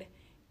paid,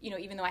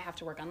 even though I have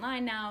to work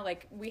online now,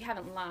 like we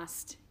haven't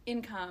lost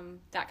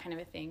income, that kind of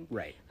a thing.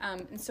 Right.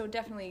 And so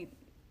definitely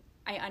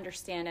I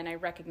understand and I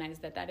recognize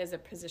that is a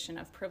position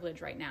of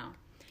privilege right now.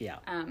 Yeah.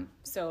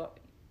 So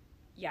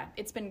yeah,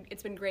 it's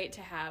been great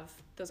to have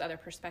those other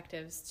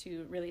perspectives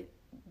to really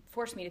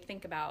force me to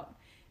think about,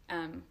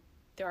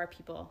 there are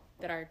people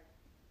that are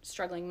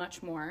struggling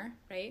much more,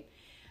 right?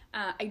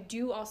 I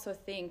do also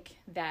think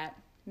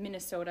that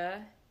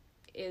Minnesota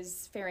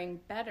is faring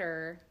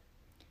better,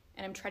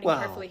 and I'm treading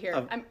carefully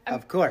here.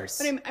 Of course.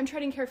 But I'm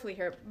treading carefully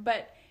here,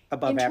 but...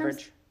 Above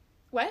average?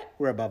 What?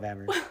 We're above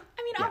average. Well,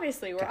 I mean,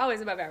 obviously, we're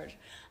always above average.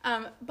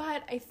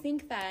 But I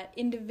think that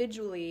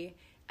individually...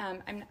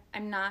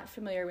 I'm not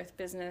familiar with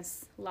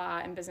business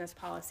law and business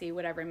policy,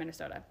 whatever, in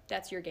Minnesota.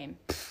 That's your game.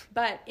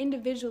 But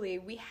individually,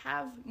 we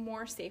have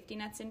more safety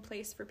nets in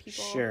place for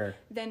people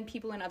than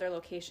people in other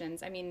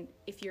locations. I mean,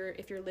 if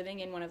you're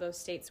living in one of those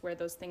states where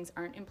those things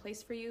aren't in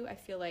place for you, I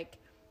feel like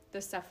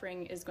the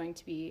suffering is going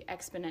to be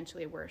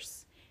exponentially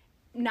worse.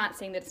 Not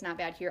saying that it's not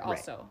bad here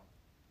also.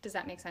 Does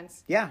that make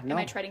sense? Yeah, no. Am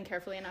I treading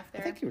carefully enough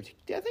there? I think you're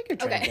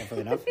treading carefully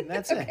enough.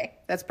 That's okay.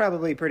 That's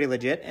probably pretty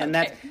legit. And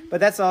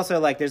but that's also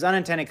like there's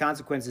unintended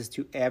consequences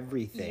to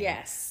everything.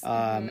 Yes.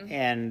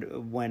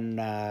 And when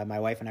my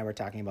wife and I were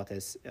talking about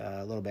this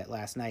a little bit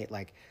last night,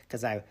 like,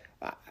 because I'm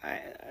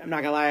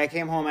not gonna lie, I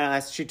came home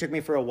and she took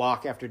me for a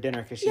walk after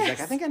dinner because she's like,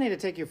 I think I need to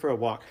take you for a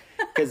walk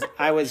because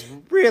I was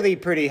really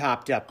pretty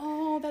hopped up.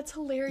 Oh, that's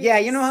hilarious. Yeah,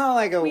 you know how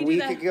like a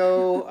week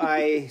ago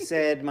I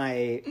said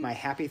my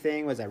happy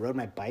thing was I rode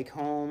my bike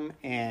home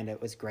and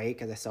it was great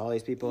because I saw all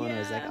these people and I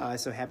was like, oh, I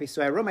was so happy.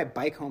 So I rode my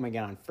bike home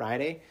again on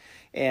Friday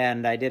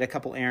and I did a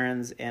couple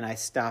errands and I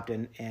stopped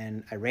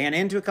and I ran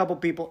into a couple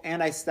people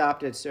and I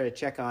stopped and started to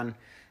check on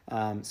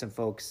some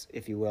folks,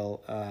 if you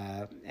will,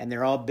 and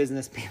they're all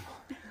business people.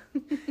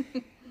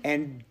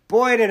 And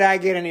boy, did I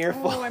get an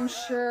earful. Oh, I'm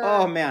sure.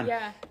 Oh, man.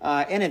 Yeah.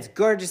 And it's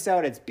gorgeous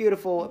out. It's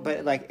beautiful.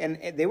 But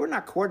and they were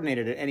not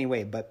coordinated in any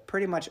way, but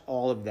pretty much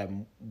all of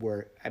them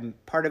were.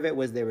 Part of it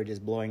was they were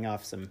just blowing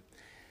off some.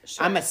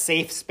 Sure. I'm a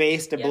safe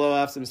space to blow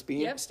off some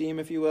steam,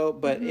 if you will.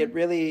 But it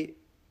really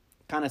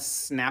kind of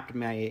snapped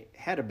my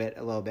head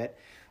a little bit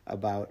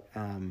about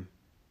some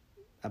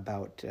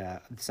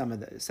of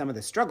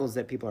the struggles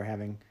that people are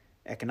having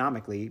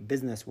economically,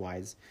 business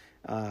wise.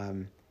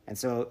 And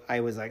so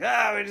I was like,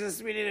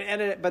 we need to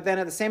end it. But then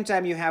at the same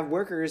time, you have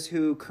workers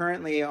who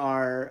currently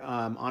are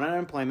on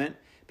unemployment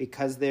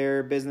because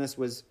their business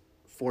was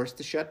forced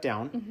to shut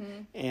down.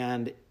 Mm-hmm.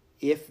 And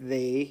if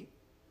they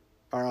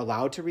are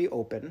allowed to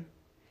reopen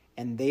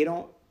and they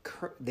don't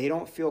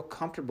feel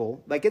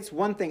comfortable, like it's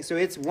one thing. So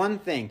it's one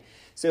thing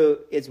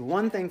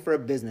for a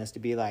business to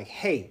be like,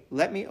 hey,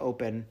 let me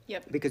open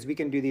because we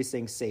can do these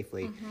things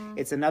safely. Mm-hmm.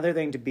 It's another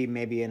thing to be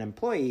maybe an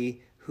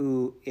employee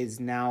who is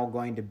now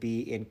going to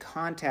be in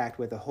contact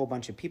with a whole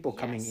bunch of people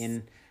coming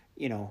in.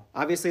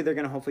 Obviously they're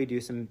going to hopefully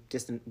do some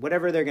distant,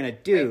 whatever they're going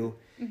to do.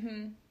 Right.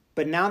 Mm-hmm.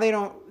 But now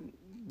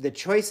the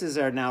choices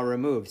are now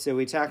removed. So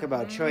we talk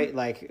about choice,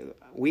 like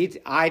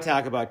I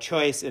talk about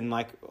choice in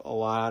like a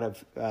lot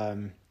of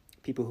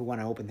people who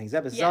want to open things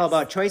up. It's all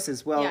about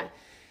choices. Well,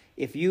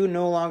 if you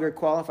no longer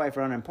qualify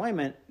for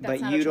unemployment, but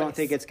you don't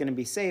think it's going to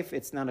be safe,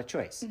 it's not a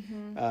choice.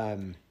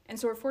 Mm-hmm. And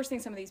so we're forcing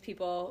some of these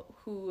people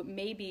who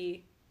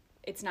maybe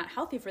it's not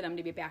healthy for them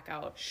to be back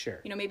out.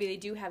 Sure. Maybe they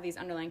do have these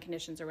underlying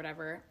conditions or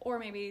whatever, or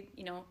maybe,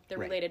 they're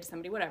related to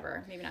somebody,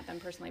 whatever, maybe not them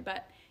personally,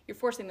 but you're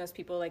forcing those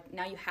people, like,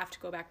 now you have to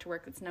go back to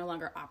work. It's no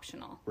longer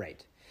optional.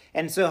 Right.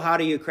 And so how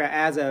do you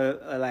as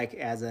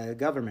a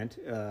government,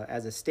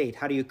 as a state,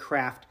 how do you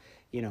craft,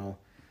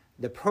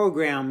 the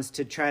programs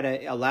to try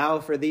to allow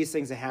for these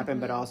things to happen,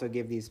 but also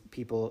give these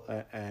people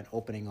an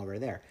opening over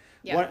there?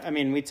 Yeah.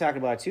 We talked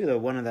about too, though,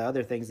 one of the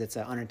other things that's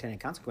an unintended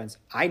consequence.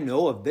 I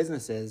know of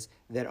businesses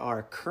that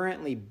are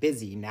currently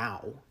busy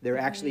now. They're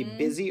actually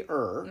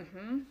busier,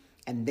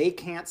 and they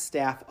can't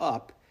staff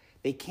up.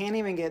 They can't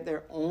even get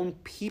their own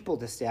people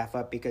to staff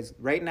up because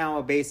right now,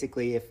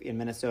 basically, if in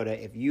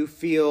Minnesota, if you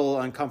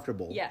feel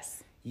uncomfortable,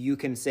 you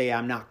can say,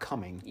 I'm not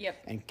coming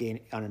and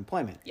gain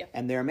unemployment. Yep.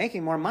 And they're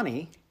making more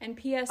money. And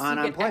P.S. you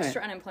get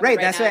extra unemployment right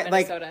that's now in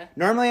Minnesota. Like,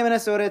 normally in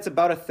Minnesota, it's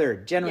about a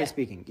third, generally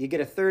speaking. You get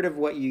a third of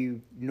what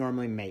you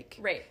normally make.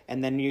 Right.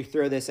 And then you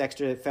throw this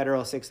extra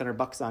federal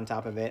 $600 on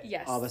top of it.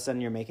 Yes. All of a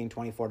sudden, you're making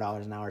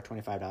 $24 an hour,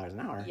 $25 an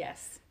hour.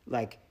 Yes.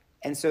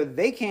 And so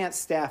they can't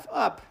staff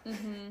up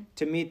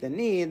to meet the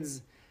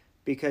needs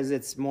because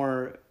it's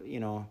more,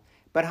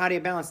 But how do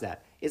you balance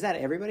that? Is that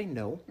everybody?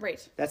 No.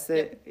 Right. That's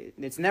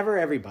it's never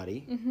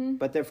everybody. Mm-hmm.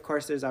 But of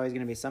course, there's always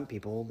going to be some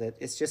people that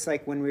it's just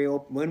like when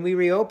we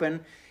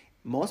reopen,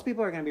 most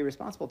people are going to be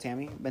responsible,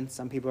 Tammy, but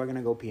some people are going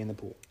to go pee in the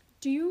pool.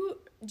 Do you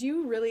Do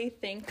you really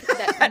think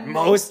that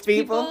most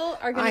people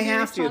are going to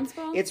be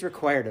responsible? It's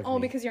required of me. Oh,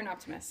 because you're an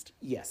optimist.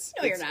 Yes.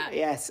 No, you're not.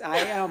 Yes, I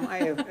am. I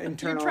have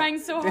internal... You're trying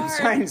so hard. I'm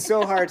trying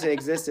so hard to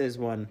exist as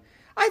one.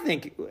 I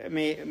think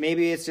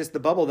maybe it's just the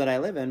bubble that I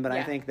live in, but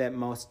I think that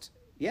most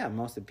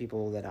of the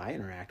people that I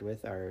interact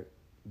with are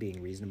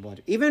being reasonable.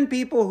 Even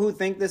people who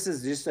think this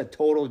is just a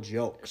total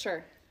joke.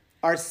 Sure.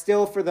 Are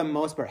still, for the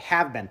most part,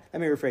 have been.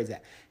 Let me rephrase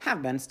that.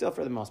 Have been, still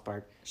for the most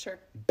part. Sure.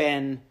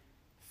 Been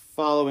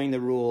following the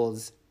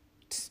rules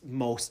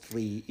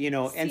mostly,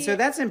 and so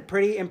that's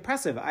pretty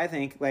impressive, I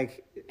think.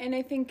 And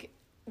I think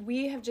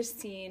we have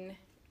just seen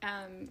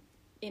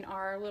in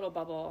our little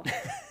bubble.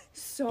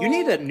 So you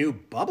need a new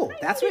bubble.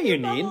 That's what you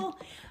need.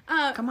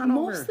 Come on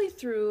mostly over.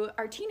 Through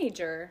our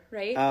teenager,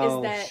 right? Oh,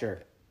 is that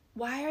sure.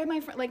 Why are my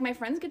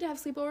friends get to have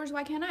sleepovers?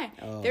 Why can't I?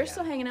 They're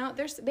still hanging out.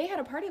 They had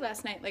a party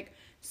last night.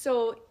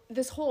 So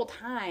this whole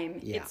time,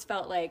 it's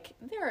felt like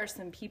there are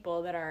some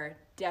people that are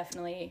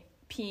definitely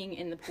peeing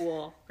in the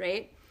pool,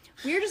 right?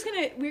 We have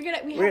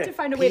to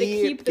find a way to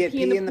keep the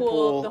pee in the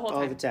pool the whole time.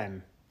 All the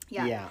time.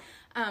 Yeah.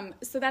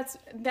 So that's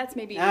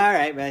maybe all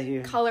right,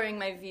 Matthew. Coloring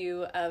my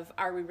view of,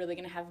 are we really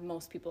going to have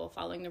most people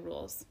following the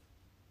rules?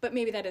 But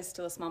maybe that is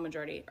still a small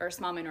majority or a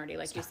small minority,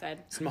 like you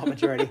said. Small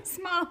majority.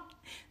 Small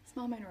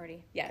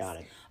minority. Yes. Got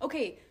it.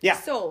 Okay. Yeah.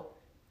 So,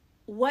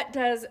 what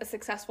does a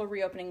successful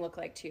reopening look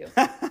like to you?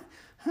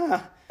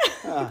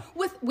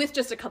 With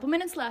just a couple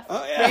minutes left,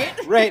 right?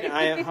 Right.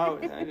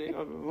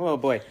 Oh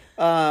boy.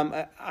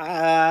 I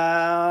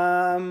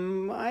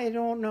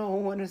don't know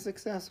when a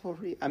successful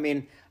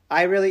when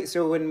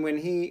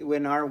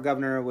our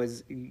governor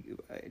was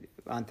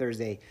on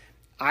Thursday,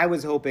 I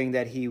was hoping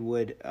that he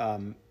would I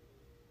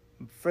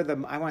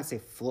want to say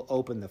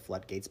open the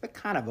floodgates, but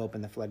kind of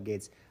open the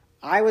floodgates.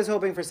 I was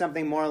hoping for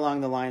something more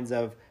along the lines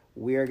of,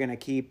 we're going to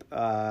keep,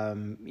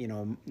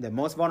 the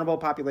most vulnerable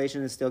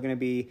population is still going to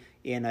be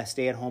in a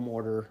stay-at-home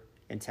order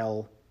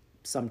until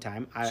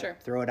sometime. Sure.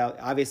 Throw it out.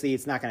 Obviously,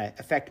 it's not going to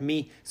affect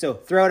me, so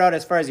throw it out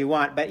as far as you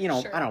want. But, sure.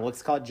 I don't know,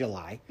 let's call it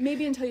July.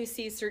 Maybe until you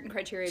see certain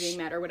criteria being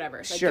met or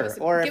whatever. Sure.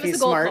 Or if he's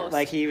smart,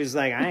 like he was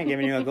like, I ain't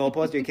giving you a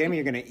goalpost. Are you kidding me?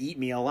 You're going to eat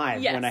me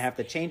alive when I have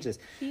to change this.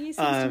 He seems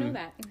to know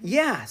that.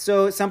 Yeah,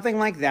 so something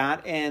like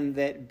that, and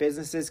that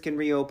businesses can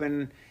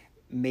reopen,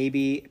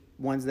 maybe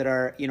ones that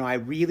are, I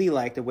really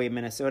like the way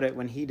Minnesota,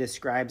 when he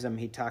describes them,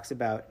 he talks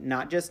about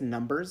not just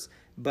numbers,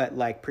 but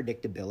like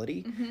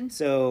predictability. Mm-hmm.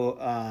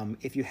 So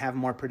if you have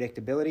more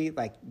predictability,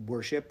 like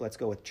worship, let's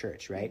go with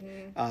church, right?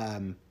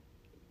 Mm-hmm.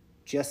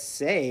 Just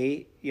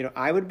say,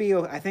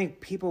 I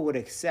think people would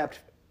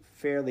accept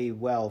fairly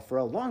well for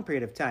a long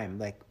period of time.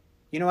 Like,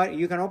 you know what,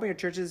 you can open your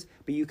churches,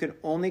 but you can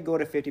only go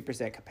to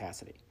 50%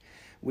 capacity.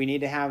 We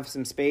need to have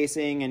some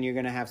spacing, and you're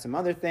going to have some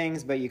other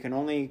things, but you can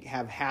only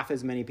have half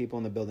as many people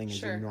in the building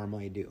as you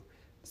normally do.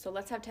 So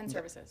let's have 10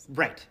 services.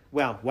 Right.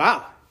 Well,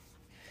 wow.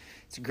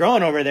 It's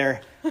growing over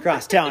there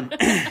across town.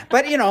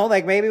 But,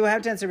 maybe we'll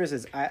have 10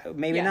 services.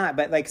 Maybe not,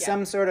 but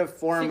some sort of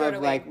form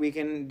of we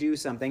can do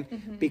something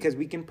because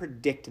we can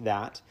predict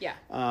that. Yeah.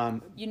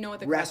 What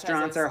the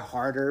restaurants are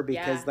harder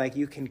because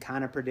you can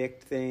kind of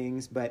predict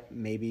things, but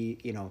maybe,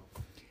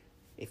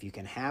 if you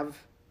can have...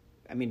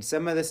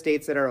 some of the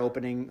states that are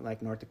opening,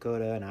 like North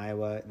Dakota and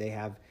Iowa, they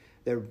have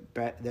their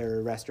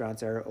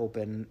restaurants are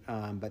open,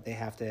 but they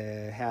have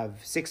to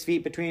have 6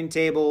 feet between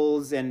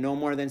tables and no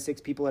more than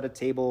 6 people at a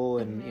table,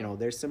 and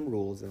there's some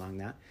rules along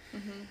that.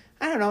 Mm-hmm.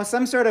 I don't know,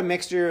 some sort of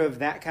mixture of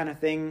that kind of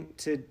thing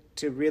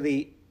to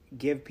really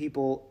give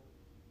people.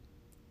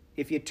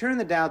 If you turn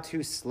the dial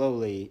too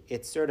slowly,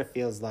 it sort of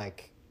feels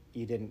like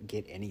you didn't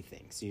get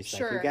anything. So you're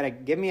like, you gotta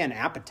give me an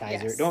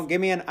appetizer. Yes. Don't give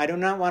me I do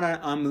not want an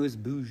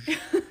amuse-bouche.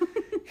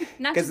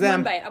 Not just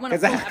one bite. I want a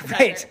full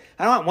appetizer. Right.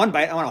 I don't want one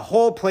bite. I want a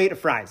whole plate of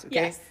fries. Okay.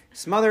 Yes.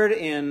 Smothered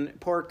in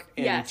pork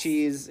and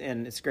cheese,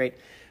 and it's great.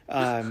 You're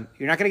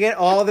not going to get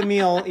all the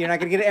meal. You're not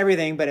going to get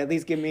everything, but at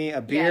least give me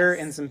a beer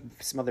and some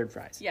smothered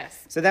fries.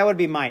 Yes. So that would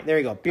be there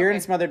you go. Beer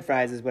and smothered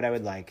fries is what I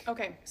would like.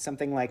 Okay.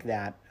 Something like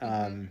that.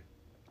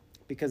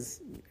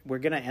 Because we're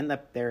going to end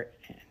up there.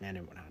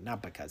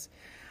 Not because.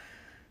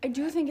 I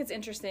do think it's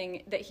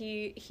interesting that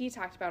he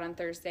talked about on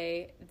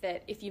Thursday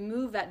that if you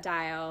move that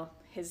dial,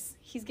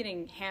 he's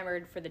getting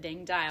hammered for the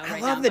dang dial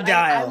right now. I love the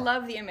dial. I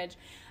love the image.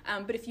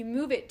 But if you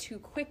move it too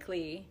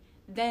quickly,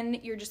 then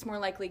you're just more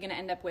likely going to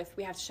end up with,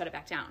 we have to shut it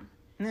back down.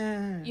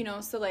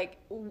 So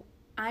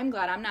I'm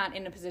glad I'm not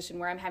in a position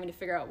where I'm having to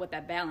figure out what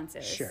that balance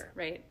is. Sure.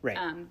 Right?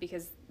 Right.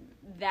 Because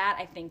that,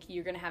 I think,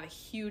 you're going to have a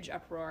huge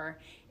uproar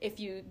if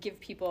you give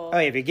people... Oh,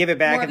 if you give it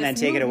back and then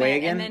take it away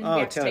again? And then we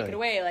have to take it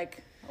away,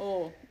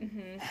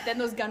 then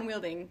those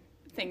gun-wielding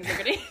things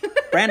are going to...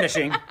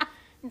 Brandishing.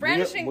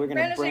 We're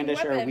going to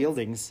brandish our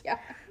wieldings. Yeah.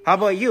 How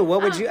about you?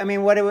 What would you...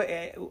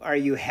 are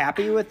you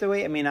happy with the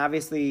way...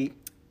 obviously...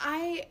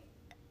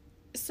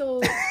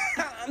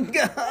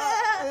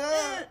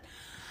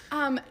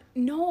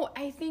 No,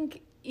 I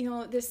think,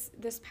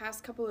 this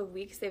past couple of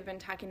weeks they've been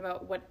talking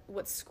about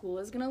what school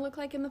is going to look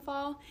like in the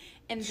fall,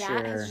 and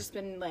that has just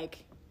been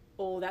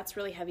that's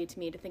really heavy to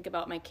me to think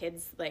about my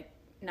kids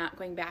not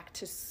going back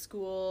to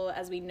school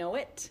as we know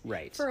it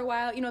right. for a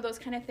while, you know, those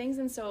kind of things.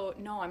 And so,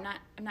 no, I'm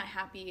not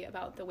happy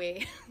about the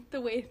way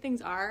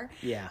things are,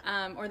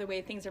 or the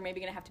way things are maybe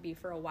going to have to be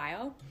for a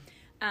while.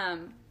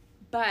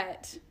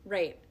 But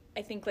right,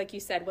 I think, like you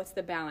said, what's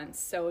the balance?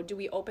 So do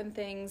we open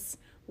things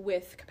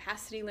with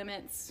capacity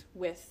limits,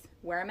 with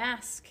wear a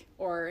mask,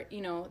 or,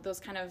 you know, those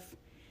kind of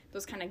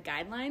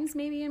guidelines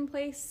maybe in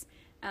place,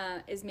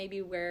 is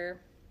maybe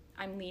where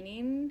I'm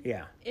leaning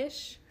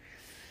ish.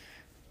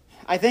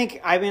 I've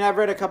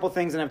read a couple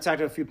things, and I've talked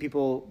to a few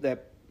people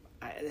that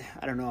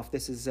I don't know if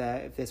this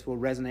will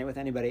resonate with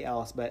anybody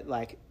else, but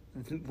like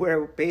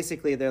where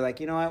basically they're like,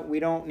 you know what, we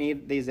don't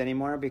need these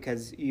anymore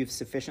because you've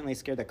sufficiently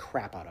scared the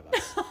crap out of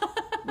us.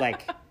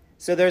 Like,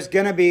 so there's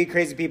gonna be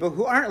crazy people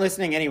who aren't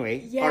listening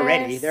anyway.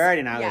 Already. They're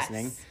already not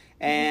listening.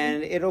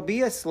 And it'll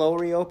be a slow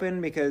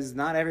reopen because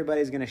not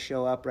everybody's going to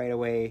show up right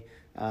away.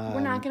 We're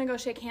not going to go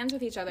shake hands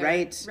with each other.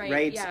 Right.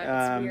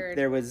 Yeah, it's weird.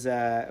 There was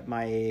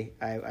I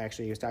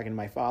actually was talking to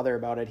my father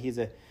about it. He's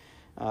a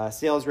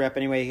sales rep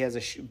anyway. He has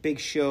a big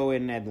show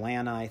in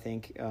Atlanta, I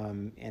think,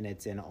 and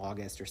it's in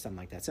August or something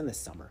like that. It's in the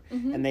summer.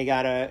 Mm-hmm. And they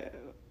got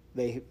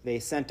they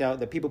sent out,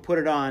 the people put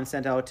it on,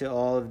 sent out to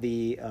all of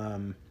the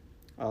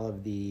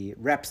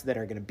reps that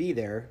are going to be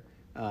there.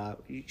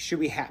 Should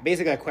we have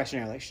basically a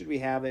questionnaire like, should we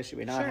have this, should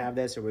we not have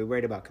this, are we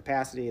worried about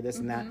capacity, this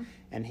and that?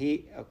 And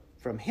he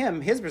from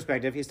his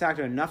perspective, he's talked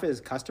to enough of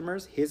his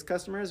customers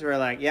who are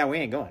like, yeah, we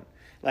ain't going.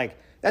 Like,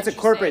 that's a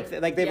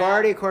corporate like they've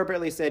already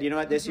corporately said, you know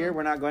what, this year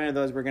we're not going to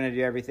those, we're going to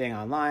do everything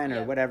online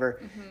or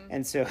whatever.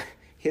 And so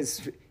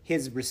his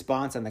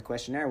response on the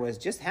questionnaire was,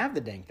 just have the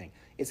dang thing.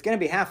 It's going to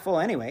be half full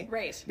anyway.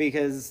 Right.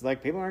 Because,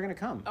 like, people aren't going to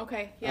come.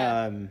 Okay,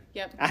 yeah.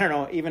 I don't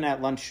know, even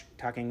at lunch,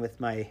 talking with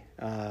my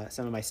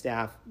some of my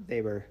staff,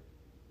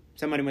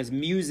 somebody was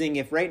musing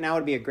if right now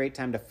would be a great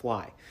time to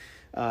fly.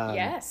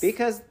 Yes.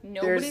 Because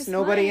there's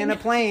nobody in a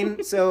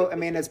plane. So, I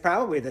mean, it's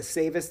probably the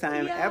safest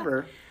time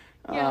ever.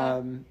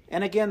 Yeah.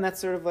 And again, that's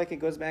sort of like, it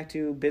goes back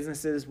to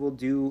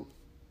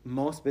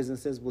most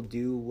businesses will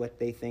do what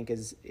they think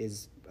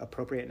is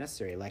appropriate and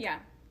necessary. Like,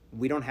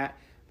 we don't have...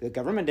 The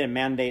government didn't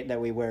mandate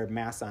that we wear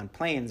masks on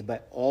planes,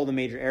 but all the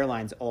major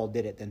airlines all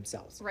did it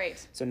themselves.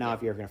 Right. So now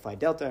if you're going to fly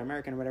Delta,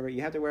 American, or whatever,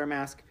 you have to wear a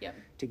mask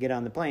to get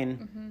on the plane.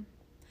 Mm-hmm.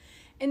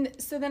 And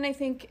so then I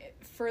think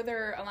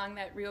further along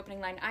that reopening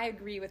line, I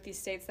agree with these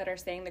states that are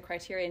saying the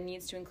criteria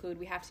needs to include,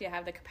 we have to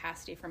have the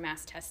capacity for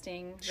mass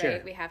testing,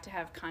 right? We have to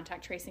have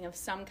contact tracing of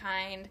some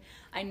kind.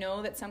 I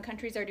know that some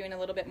countries are doing a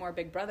little bit more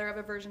Big Brother of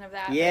a version of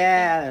that.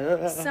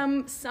 Yeah.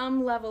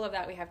 Some level of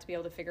that we have to be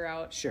able to figure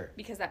out. Sure.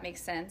 Because that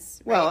makes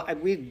sense. Right? Well,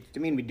 we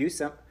do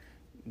some.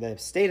 The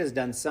state has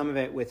done some of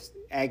it with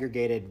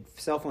aggregated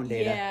cell phone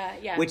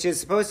data, which is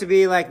supposed to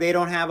be like they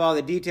don't have all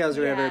the details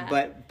or whatever.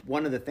 But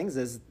one of the things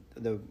is,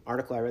 the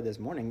article I read this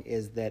morning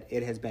is that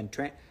it has been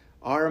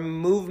our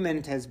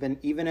movement has been,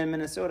 even in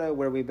Minnesota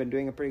where we've been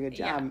doing a pretty good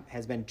job,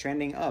 has been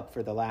trending up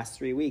for the last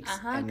 3 weeks.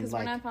 Because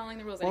we're not following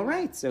the rules anymore. All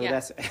right, so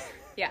that's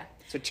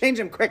so change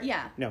them quick.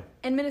 Yeah. No.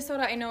 And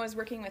Minnesota, I know, is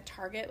working with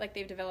Target. Like,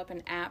 they've developed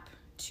an app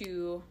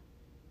to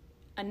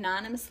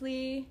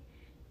anonymously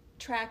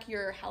track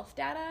your health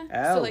data.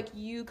 So like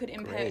you could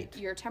input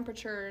your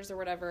temperatures or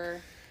whatever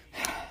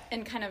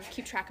and kind of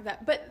keep track of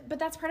that. But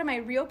that's part of my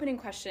reopening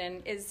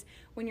question is,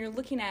 when you're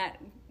looking at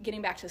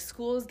getting back to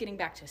schools, getting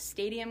back to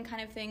stadium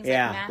kind of things, like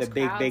mass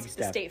crowds, big stuff.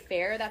 The state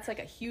fair, that's like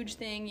a huge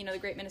thing, you know, the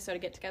Great Minnesota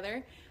Get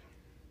Together.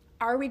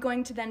 Are we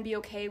going to then be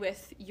okay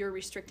with you're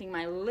restricting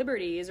my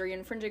liberties or you're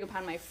infringing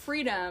upon my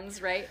freedoms,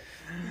 right?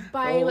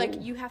 By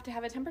like, you have to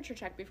have a temperature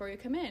check before you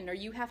come in, or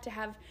you have to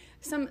have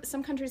some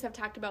countries have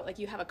talked about like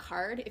you have a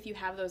card if you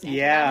have those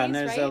antibodies, and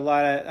there's a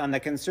lot of, on the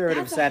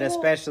conservative side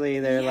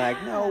especially, they're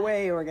like, no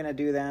way we're gonna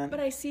do that.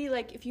 But I see,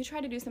 like, if you try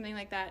to do something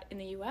like that in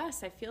the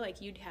US, I feel like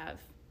you'd have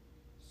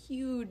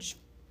huge...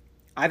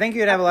 I think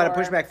you'd have a lot of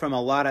pushback from a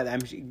lot of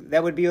them.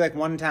 That would be like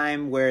one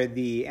time where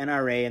the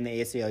NRA and the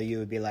ACLU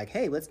would be like,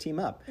 hey, let's team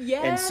up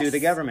and sue the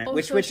government,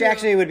 which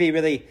actually would be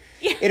really,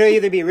 it'll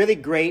either be a really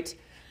great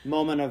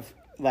moment of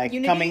like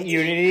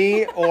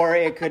unity, or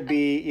it could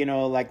be, you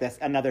know, like this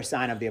another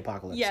sign of the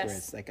apocalypse where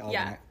it's like all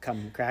gonna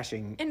come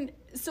crashing. And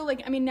so,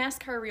 like, I mean,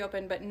 NASCAR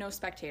reopened, but no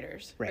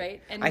spectators,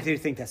 right? And I do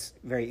think that's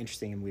very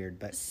interesting and weird,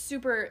 but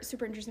super,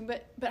 super interesting.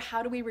 But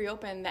how do we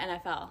reopen the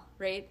NFL,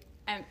 right?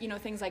 And, you know,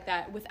 things like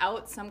that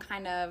without some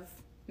kind of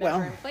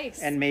measure in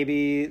place. And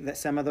maybe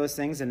some of those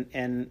things,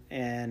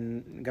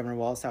 and Governor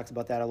Walz talks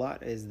about that a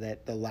lot, is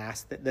that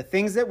the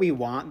things that we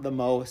want the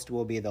most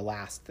will be the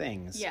last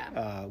things,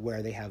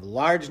 where they have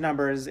large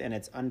numbers and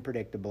it's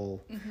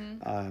unpredictable.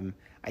 Mm-hmm.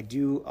 I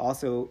do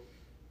also,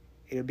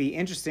 it'll be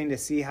interesting to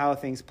see how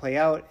things play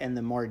out and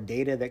the more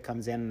data that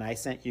comes in. And I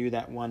sent you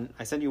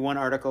one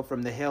article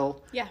from The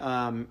Hill.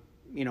 Yeah.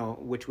 You know,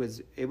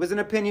 it was an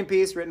opinion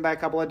piece written by a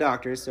couple of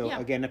doctors. So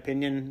again,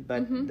 opinion,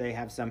 but they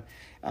have some,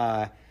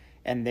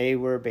 and they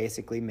were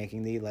basically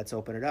making let's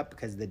open it up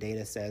because the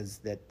data says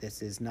that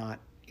this is not,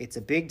 it's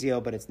a big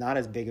deal, but it's not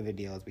as big of a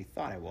deal as we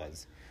thought it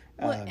was.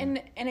 Well, and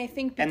I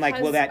think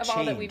because of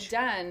all that we've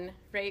done,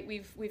 right,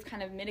 we've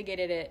kind of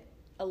mitigated it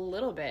a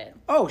little bit.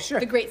 Oh, sure.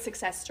 The great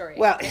success story.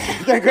 Well,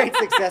 the great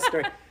success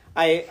story.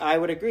 I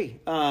would agree.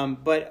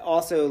 But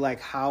also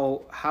like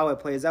how it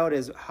plays out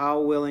is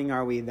how willing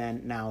are we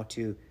then now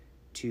to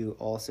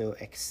also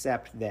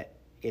accept that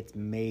it's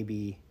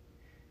maybe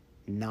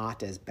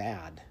not as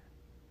bad.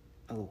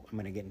 Oh, I'm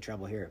going to get in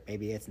trouble here.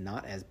 Maybe it's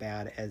not as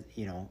bad as,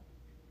 I'm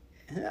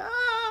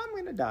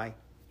going to die.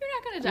 You're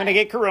not going to die. I'm going to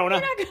get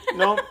corona.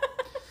 No.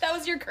 That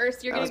was your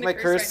curse. You're getting my the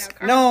curse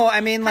right now. No,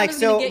 I mean, like,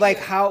 so, like,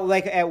 how,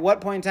 like, at what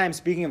point in time,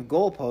 speaking of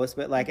goalposts,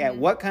 but, like, at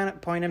what kind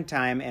of point in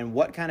time and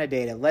what kind of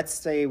data, let's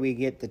say we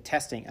get the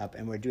testing up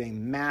and we're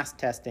doing mass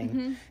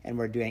testing and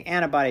we're doing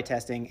antibody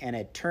testing, and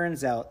it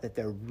turns out that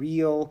the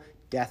real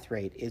death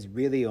rate is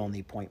really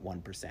only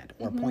 0.1%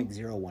 or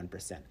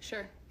 0.01%.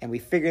 Sure. And we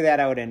figure that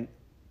out in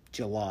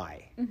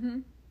July.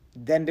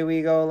 Then do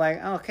we go,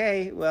 like,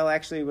 okay, well,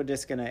 actually, we're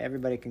just going to,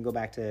 everybody can go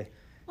back to...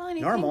 Well,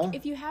 and normal. I think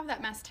if you have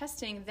that mass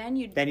testing, then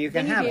you'd be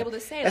able to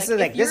say, that's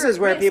like, this is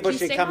where people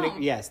should come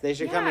home. Yes, they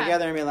should come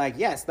together and be like,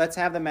 yes, let's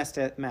have the mass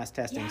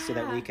testing so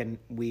that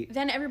we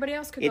then everybody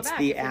else could go back.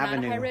 The if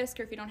avenue. You're not at high risk,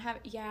 or if you don't have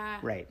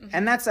right.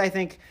 And that's, I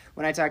think,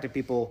 when I talk to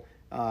people,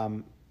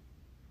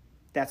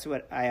 that's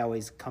what I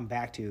always come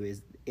back to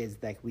is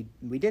like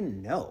we didn't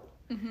know.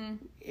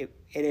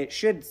 It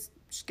should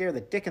scare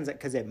the dickens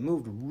because it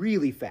moved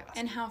really fast.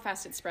 And how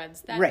fast it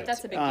spreads.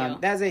 That's a big deal.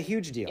 That's a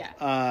huge deal.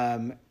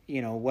 Yeah.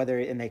 Whether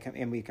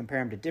and we compare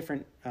them to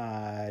different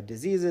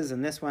diseases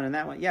and this one and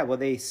that one. Yeah, well,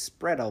 they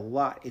spread a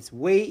lot. It's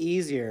way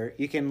easier.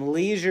 You can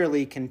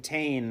leisurely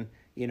contain,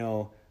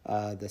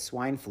 the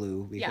swine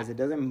flu because it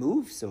doesn't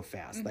move so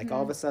fast. Like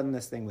all of a sudden,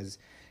 this thing was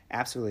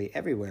absolutely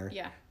everywhere.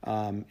 Yeah.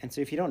 And so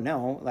if you don't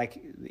know,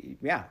 like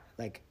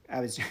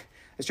I was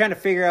trying to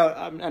figure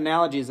out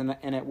analogies and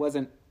it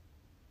wasn't.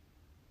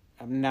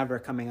 I never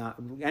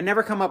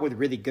come up with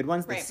really good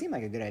ones. They seem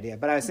like a good idea.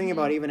 But I was thinking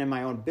about even in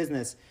my own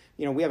business,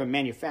 we have a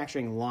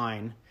manufacturing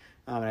line.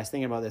 And I was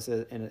thinking about this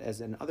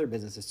as in other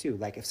businesses too.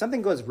 Like if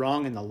something goes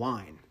wrong in the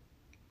line,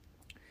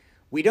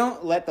 we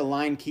don't let the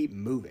line keep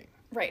moving.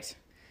 Right.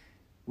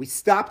 We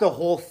stop the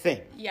whole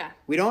thing. Yeah.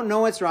 We don't know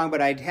what's wrong,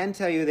 but I can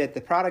tell you that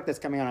the product that's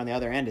coming out on the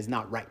other end is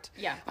not right.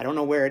 Yeah. I don't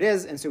know where it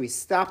is. And so we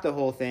stop the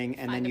whole thing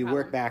and then you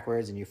work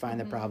backwards and you find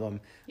the problem.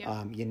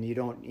 Yeah. You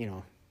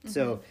don't,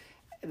 so...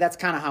 That's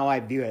kind of how I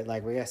view it.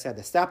 Like I said,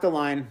 to stop the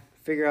line,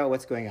 figure out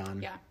what's going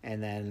on,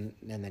 and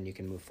then you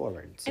can move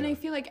forward. So. And I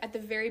feel like at the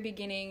very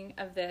beginning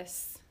of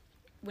this,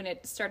 when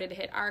it started to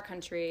hit our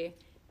country,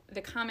 the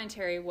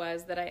commentary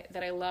was that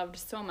I loved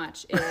so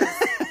much is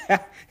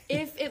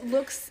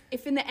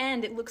if in the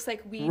end it looks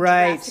like we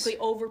drastically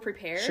over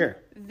prepared,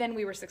 then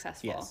we were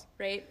successful,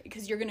 right?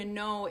 Because you're gonna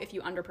know if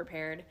you under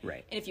prepared,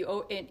 right?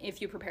 And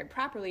if you prepared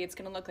properly, it's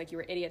gonna look like you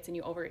were idiots and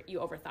you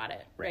overthought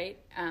it, right?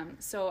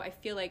 So I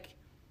feel like.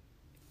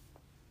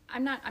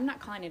 I'm not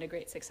calling it a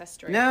great success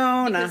story.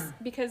 No.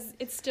 Because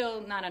it's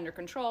still not under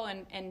control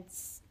and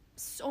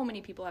so many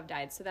people have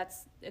died. So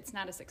it's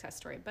not a success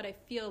story. But I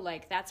feel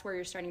like that's where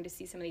you're starting to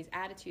see some of these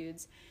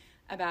attitudes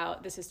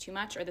about this is too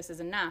much or this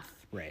is enough.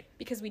 Right.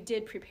 Because we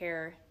did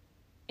prepare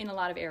in a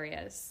lot of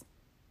areas.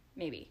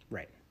 Maybe.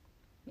 Right.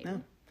 Maybe.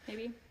 No.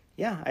 Maybe.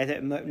 Yeah.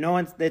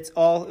 It's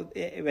all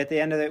at the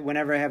end of it,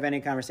 whenever I have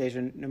any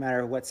conversation, no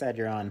matter what side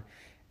you're on,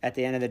 at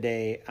the end of the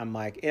day, I'm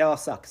like, it all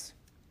sucks.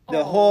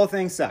 The whole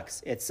thing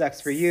sucks. It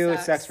sucks for you. It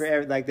sucks for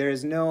everyone. Like there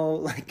is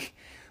no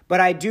but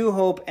I do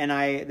hope, and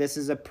this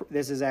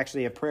is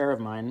actually a prayer of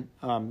mine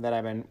that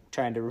I've been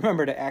trying to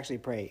remember to actually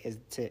pray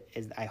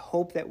is I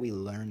hope that we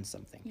learn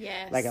something.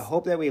 Yes. Like I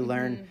hope that we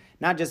learn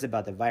not just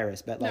about the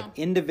virus, but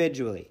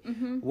individually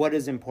what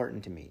is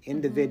important to me.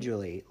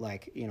 Individually,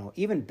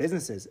 even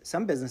businesses.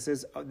 Some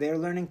businesses they're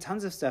learning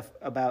tons of stuff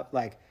about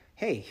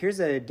hey, here's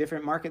a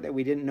different market that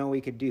we didn't know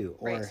we could do,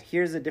 or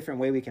here's a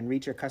different way we can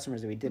reach our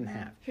customers that we didn't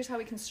have. Here's how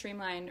we can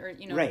streamline or,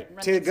 run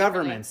to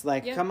governments.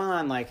 Come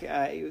on,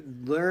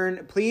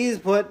 learn, please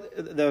put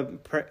the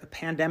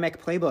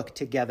pandemic playbook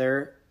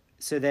together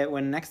so that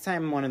when next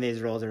time one of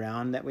these rolls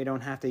around that we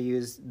don't have to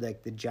use the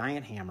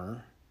giant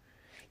hammer.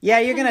 Yeah,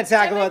 you're going to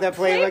talk about the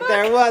playbook.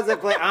 There was a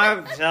play.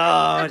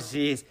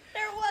 Jeez.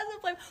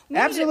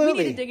 Absolutely.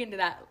 We need to dig into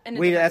that.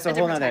 That's a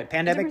whole other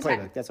pandemic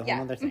playbook. That's a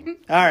whole other thing.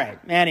 All right.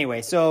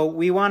 Anyway, so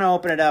we want to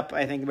open it up.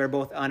 I think we're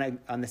both on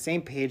the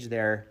same page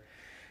there.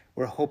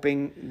 We're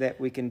hoping that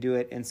we can do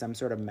it in some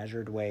sort of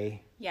measured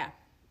way. Yeah.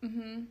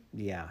 Mm-hmm.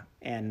 Yeah.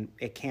 And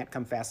it can't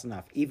come fast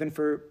enough, even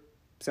for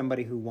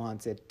somebody who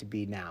wants it to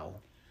be now.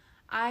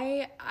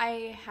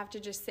 I have to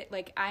just say,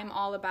 I'm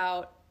all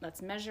about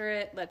let's measure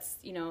it. Let's,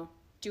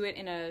 do it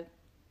in a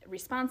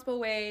responsible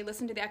way.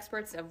 Listen to the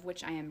experts, of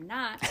which I am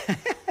not.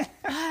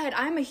 But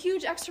I'm a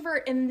huge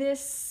extrovert, and this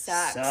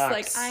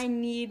sucks. I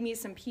need me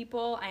some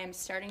people. I am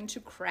starting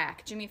to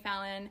crack. Jimmy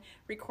Fallon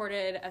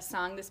recorded a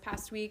song this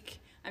past week.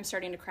 I'm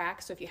starting to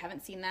crack. So if you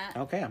haven't seen that,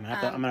 okay, I'm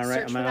gonna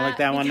write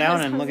that one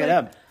down and look it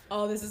up.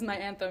 Oh, this is my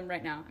anthem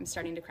right now. I'm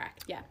starting to crack.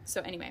 Yeah. So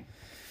anyway.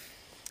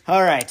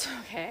 All right.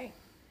 Okay.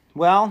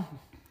 Well,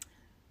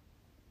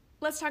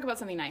 let's talk about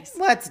something nice.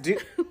 Let's do.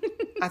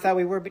 I thought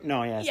we were.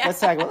 No, yes. Yeah. Let's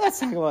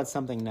talk about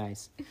something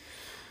nice.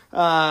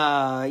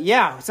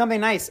 Yeah,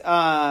 something nice.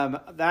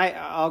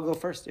 I'll go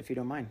first if you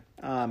don't mind.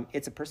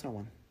 It's a personal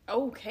one.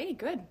 Okay,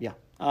 good. Yeah.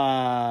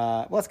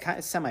 Well, it's kind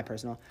of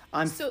semi-personal.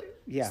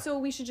 So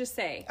we should just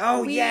say.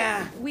 Oh,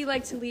 we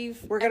like to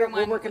leave. We're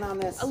working on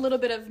this. A little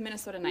bit of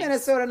Minnesota nice.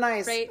 Minnesota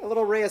nice, right? A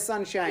little ray of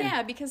sunshine.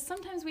 Yeah, because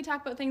sometimes we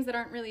talk about things that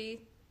aren't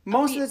really.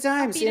 Most of the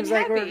time, seems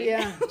like happy.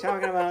 we're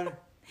talking about.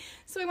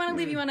 So we want to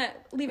leave you on a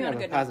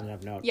good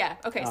positive note. Yeah.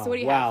 Okay. So what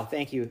do you have? Wow.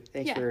 Thank you.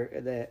 Thanks for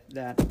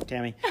that,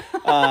 Tammy.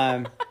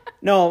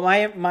 No,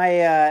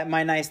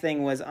 my nice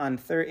thing was on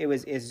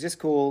it's just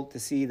cool to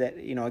see that,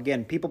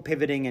 again, people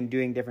pivoting and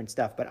doing different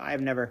stuff, but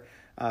I've never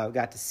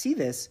got to see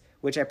this,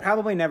 which I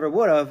probably never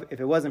would have if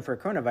it wasn't for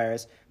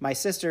coronavirus. My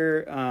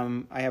sister,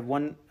 I have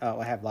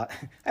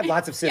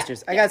lots of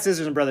sisters. I got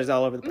sisters and brothers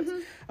all over the place.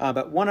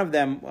 But one of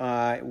them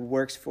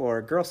works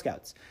for Girl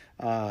Scouts,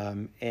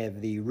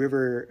 the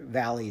River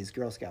Valleys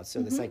Girl Scouts.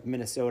 So that's like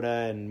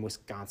Minnesota and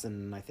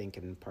Wisconsin, I think,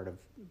 and part of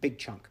big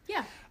chunk.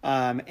 Yeah.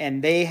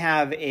 And they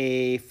have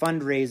a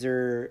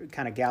fundraiser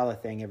kind of gala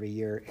thing every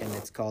year, and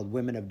it's called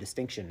Women of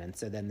Distinction. And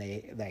so then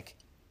they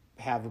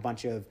have a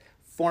bunch of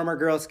former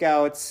Girl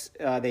Scouts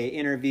they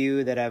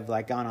interview that have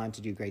gone on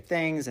to do great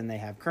things, and they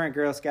have current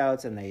Girl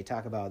Scouts, and they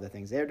talk about the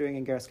things they're doing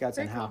in Girl Scouts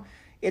and how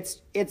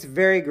it's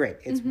very great.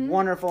 It's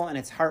wonderful and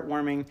it's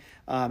heartwarming.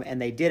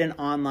 And they did an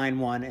online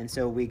one, and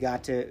so we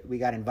got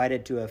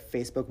invited to a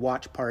Facebook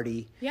watch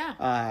party. Yeah.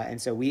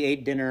 And so we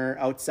ate dinner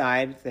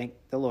outside, thank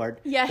the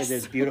Lord, yes, because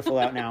it's beautiful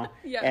out now.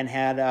 Yeah. And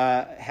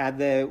had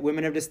the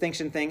Women of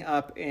Distinction thing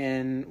up,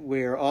 and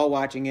we were all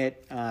watching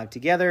it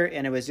together,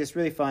 and it was just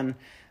really fun.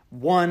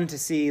 One, to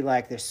see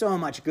there's so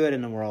much good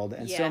in the world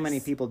and so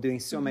many people doing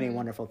so many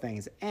wonderful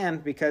things.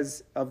 And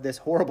because of this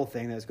horrible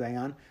thing that was going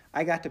on,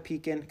 I got to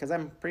peek in because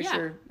I'm pretty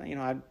sure,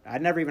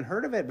 I'd never even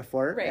heard of it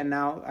before. Right. And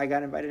now I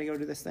got invited to go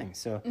do this thing.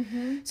 So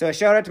so a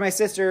shout out to my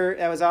sister.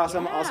 That was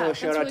awesome. Yeah, also a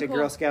shout out to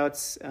Girl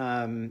Scouts.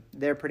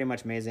 They're pretty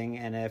much amazing.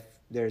 And if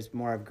there's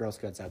more of Girl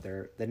Scouts out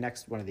there, the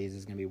next one of these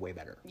is going to be way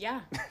better.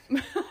 Yeah.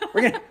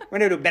 We're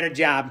gonna do a better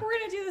job. We're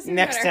going to do this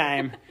next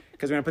time.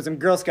 Because we're going to put some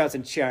Girl Scouts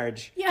in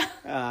charge. Yeah.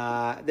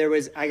 I'm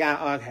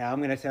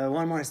going to tell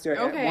one more story.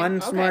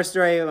 One more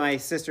story my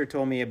sister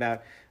told me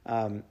about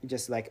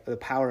just the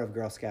power of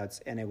Girl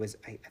Scouts. And it was,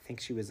 I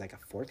think she was a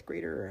fourth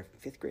grader or a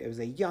fifth grader. It was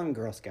a young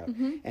Girl Scout.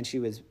 And she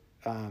was,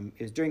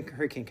 it was during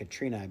Hurricane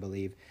Katrina, I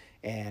believe.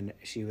 And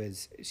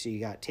she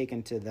got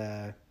taken to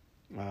the,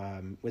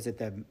 was it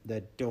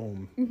the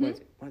dome?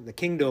 The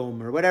King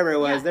Dome or whatever it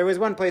was. Yeah. There was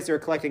one place they were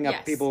collecting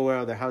up people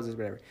where their houses,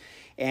 whatever.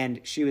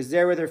 And she was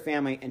there with her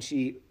family, and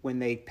when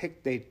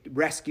they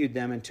rescued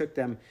them and took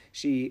them,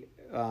 she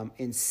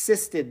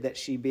insisted that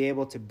she be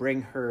able to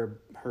bring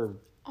her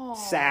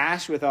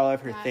sash with all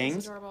of her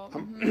things.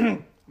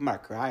 I'm gonna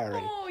cry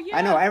already. Oh, yeah.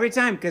 I know, every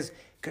time, because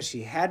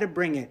she had to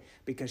bring it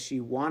because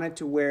she wanted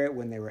to wear it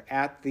when they were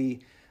at the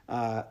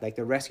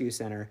the rescue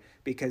center,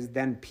 because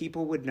then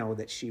people would know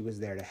that she was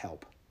there to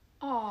help.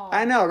 Oh,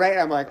 I know, right?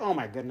 I'm like, oh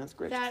my goodness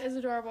gracious. That is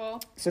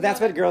adorable. So that's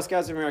what Girl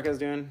Scouts of America is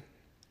doing.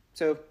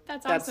 So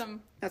that's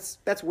awesome.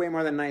 That's way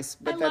more than nice.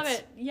 But I love that's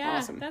it. Yeah,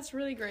 awesome. That's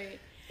really great.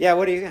 Yeah,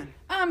 what do you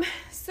got?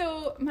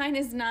 So mine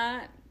is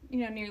not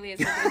nearly as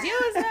big a deal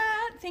as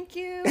that. Thank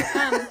you.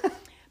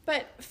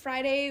 But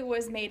Friday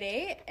was May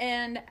Day,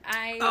 and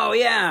I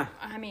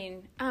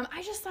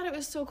just thought it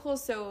was so cool.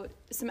 So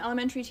some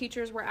elementary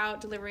teachers were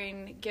out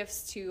delivering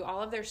gifts to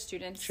all of their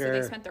students. Sure. So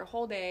they spent their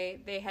whole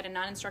day. They had a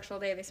non-instructional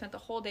day. They spent the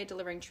whole day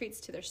delivering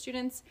treats to their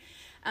students,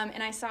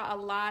 and I saw a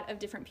lot of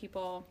different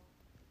people.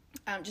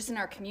 Just in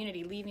our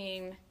community,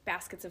 leaving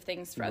baskets of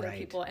things for other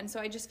people. And so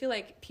I just feel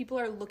like people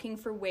are looking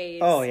for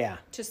ways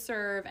to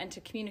serve and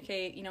to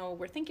communicate,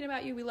 we're thinking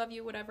about you, we love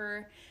you,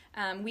 whatever.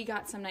 We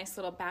got some nice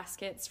little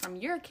baskets from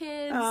your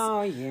kids.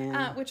 Oh,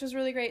 yeah. Which was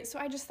really great. So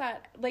I just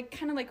thought,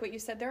 kind of like what you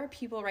said, there are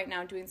people right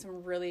now doing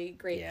some really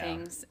great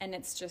things. And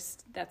it's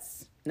just,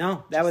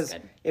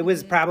 it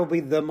was probably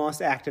the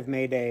most active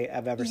May Day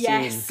I've ever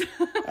seen.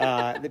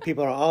 The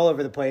people are all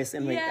over the place.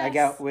 And I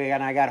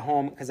got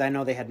home because I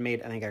know they had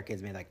made, I think our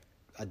kids made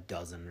a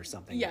dozen or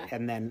something.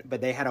 Yeah. But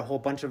they had a whole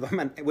bunch of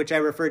them, which I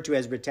referred to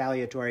as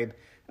retaliatory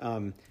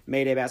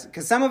May Day baskets.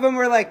 Because some of them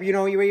were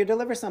you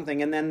deliver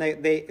something, and then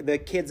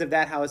the kids of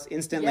that house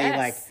instantly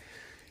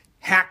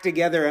hack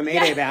together a May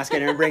Day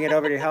basket and bring it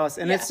over to your house.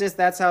 And it's just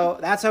that's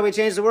how we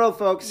change the world,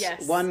 folks.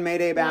 Yes. One May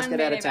Day basket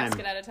at a time.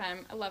 Basket at a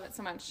time. I love it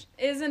so much.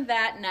 Isn't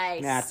that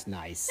nice? That's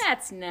nice.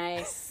 That's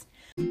nice.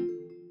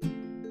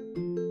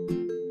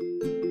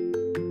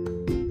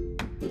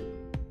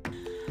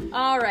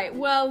 All right,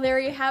 well, there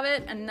you have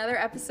it, another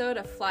episode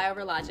of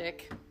Flyover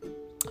Logic.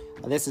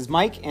 This is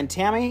Mike and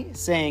Tammy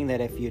saying that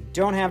if you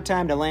don't have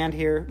time to land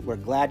here, we're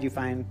glad you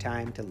find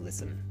time to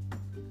listen.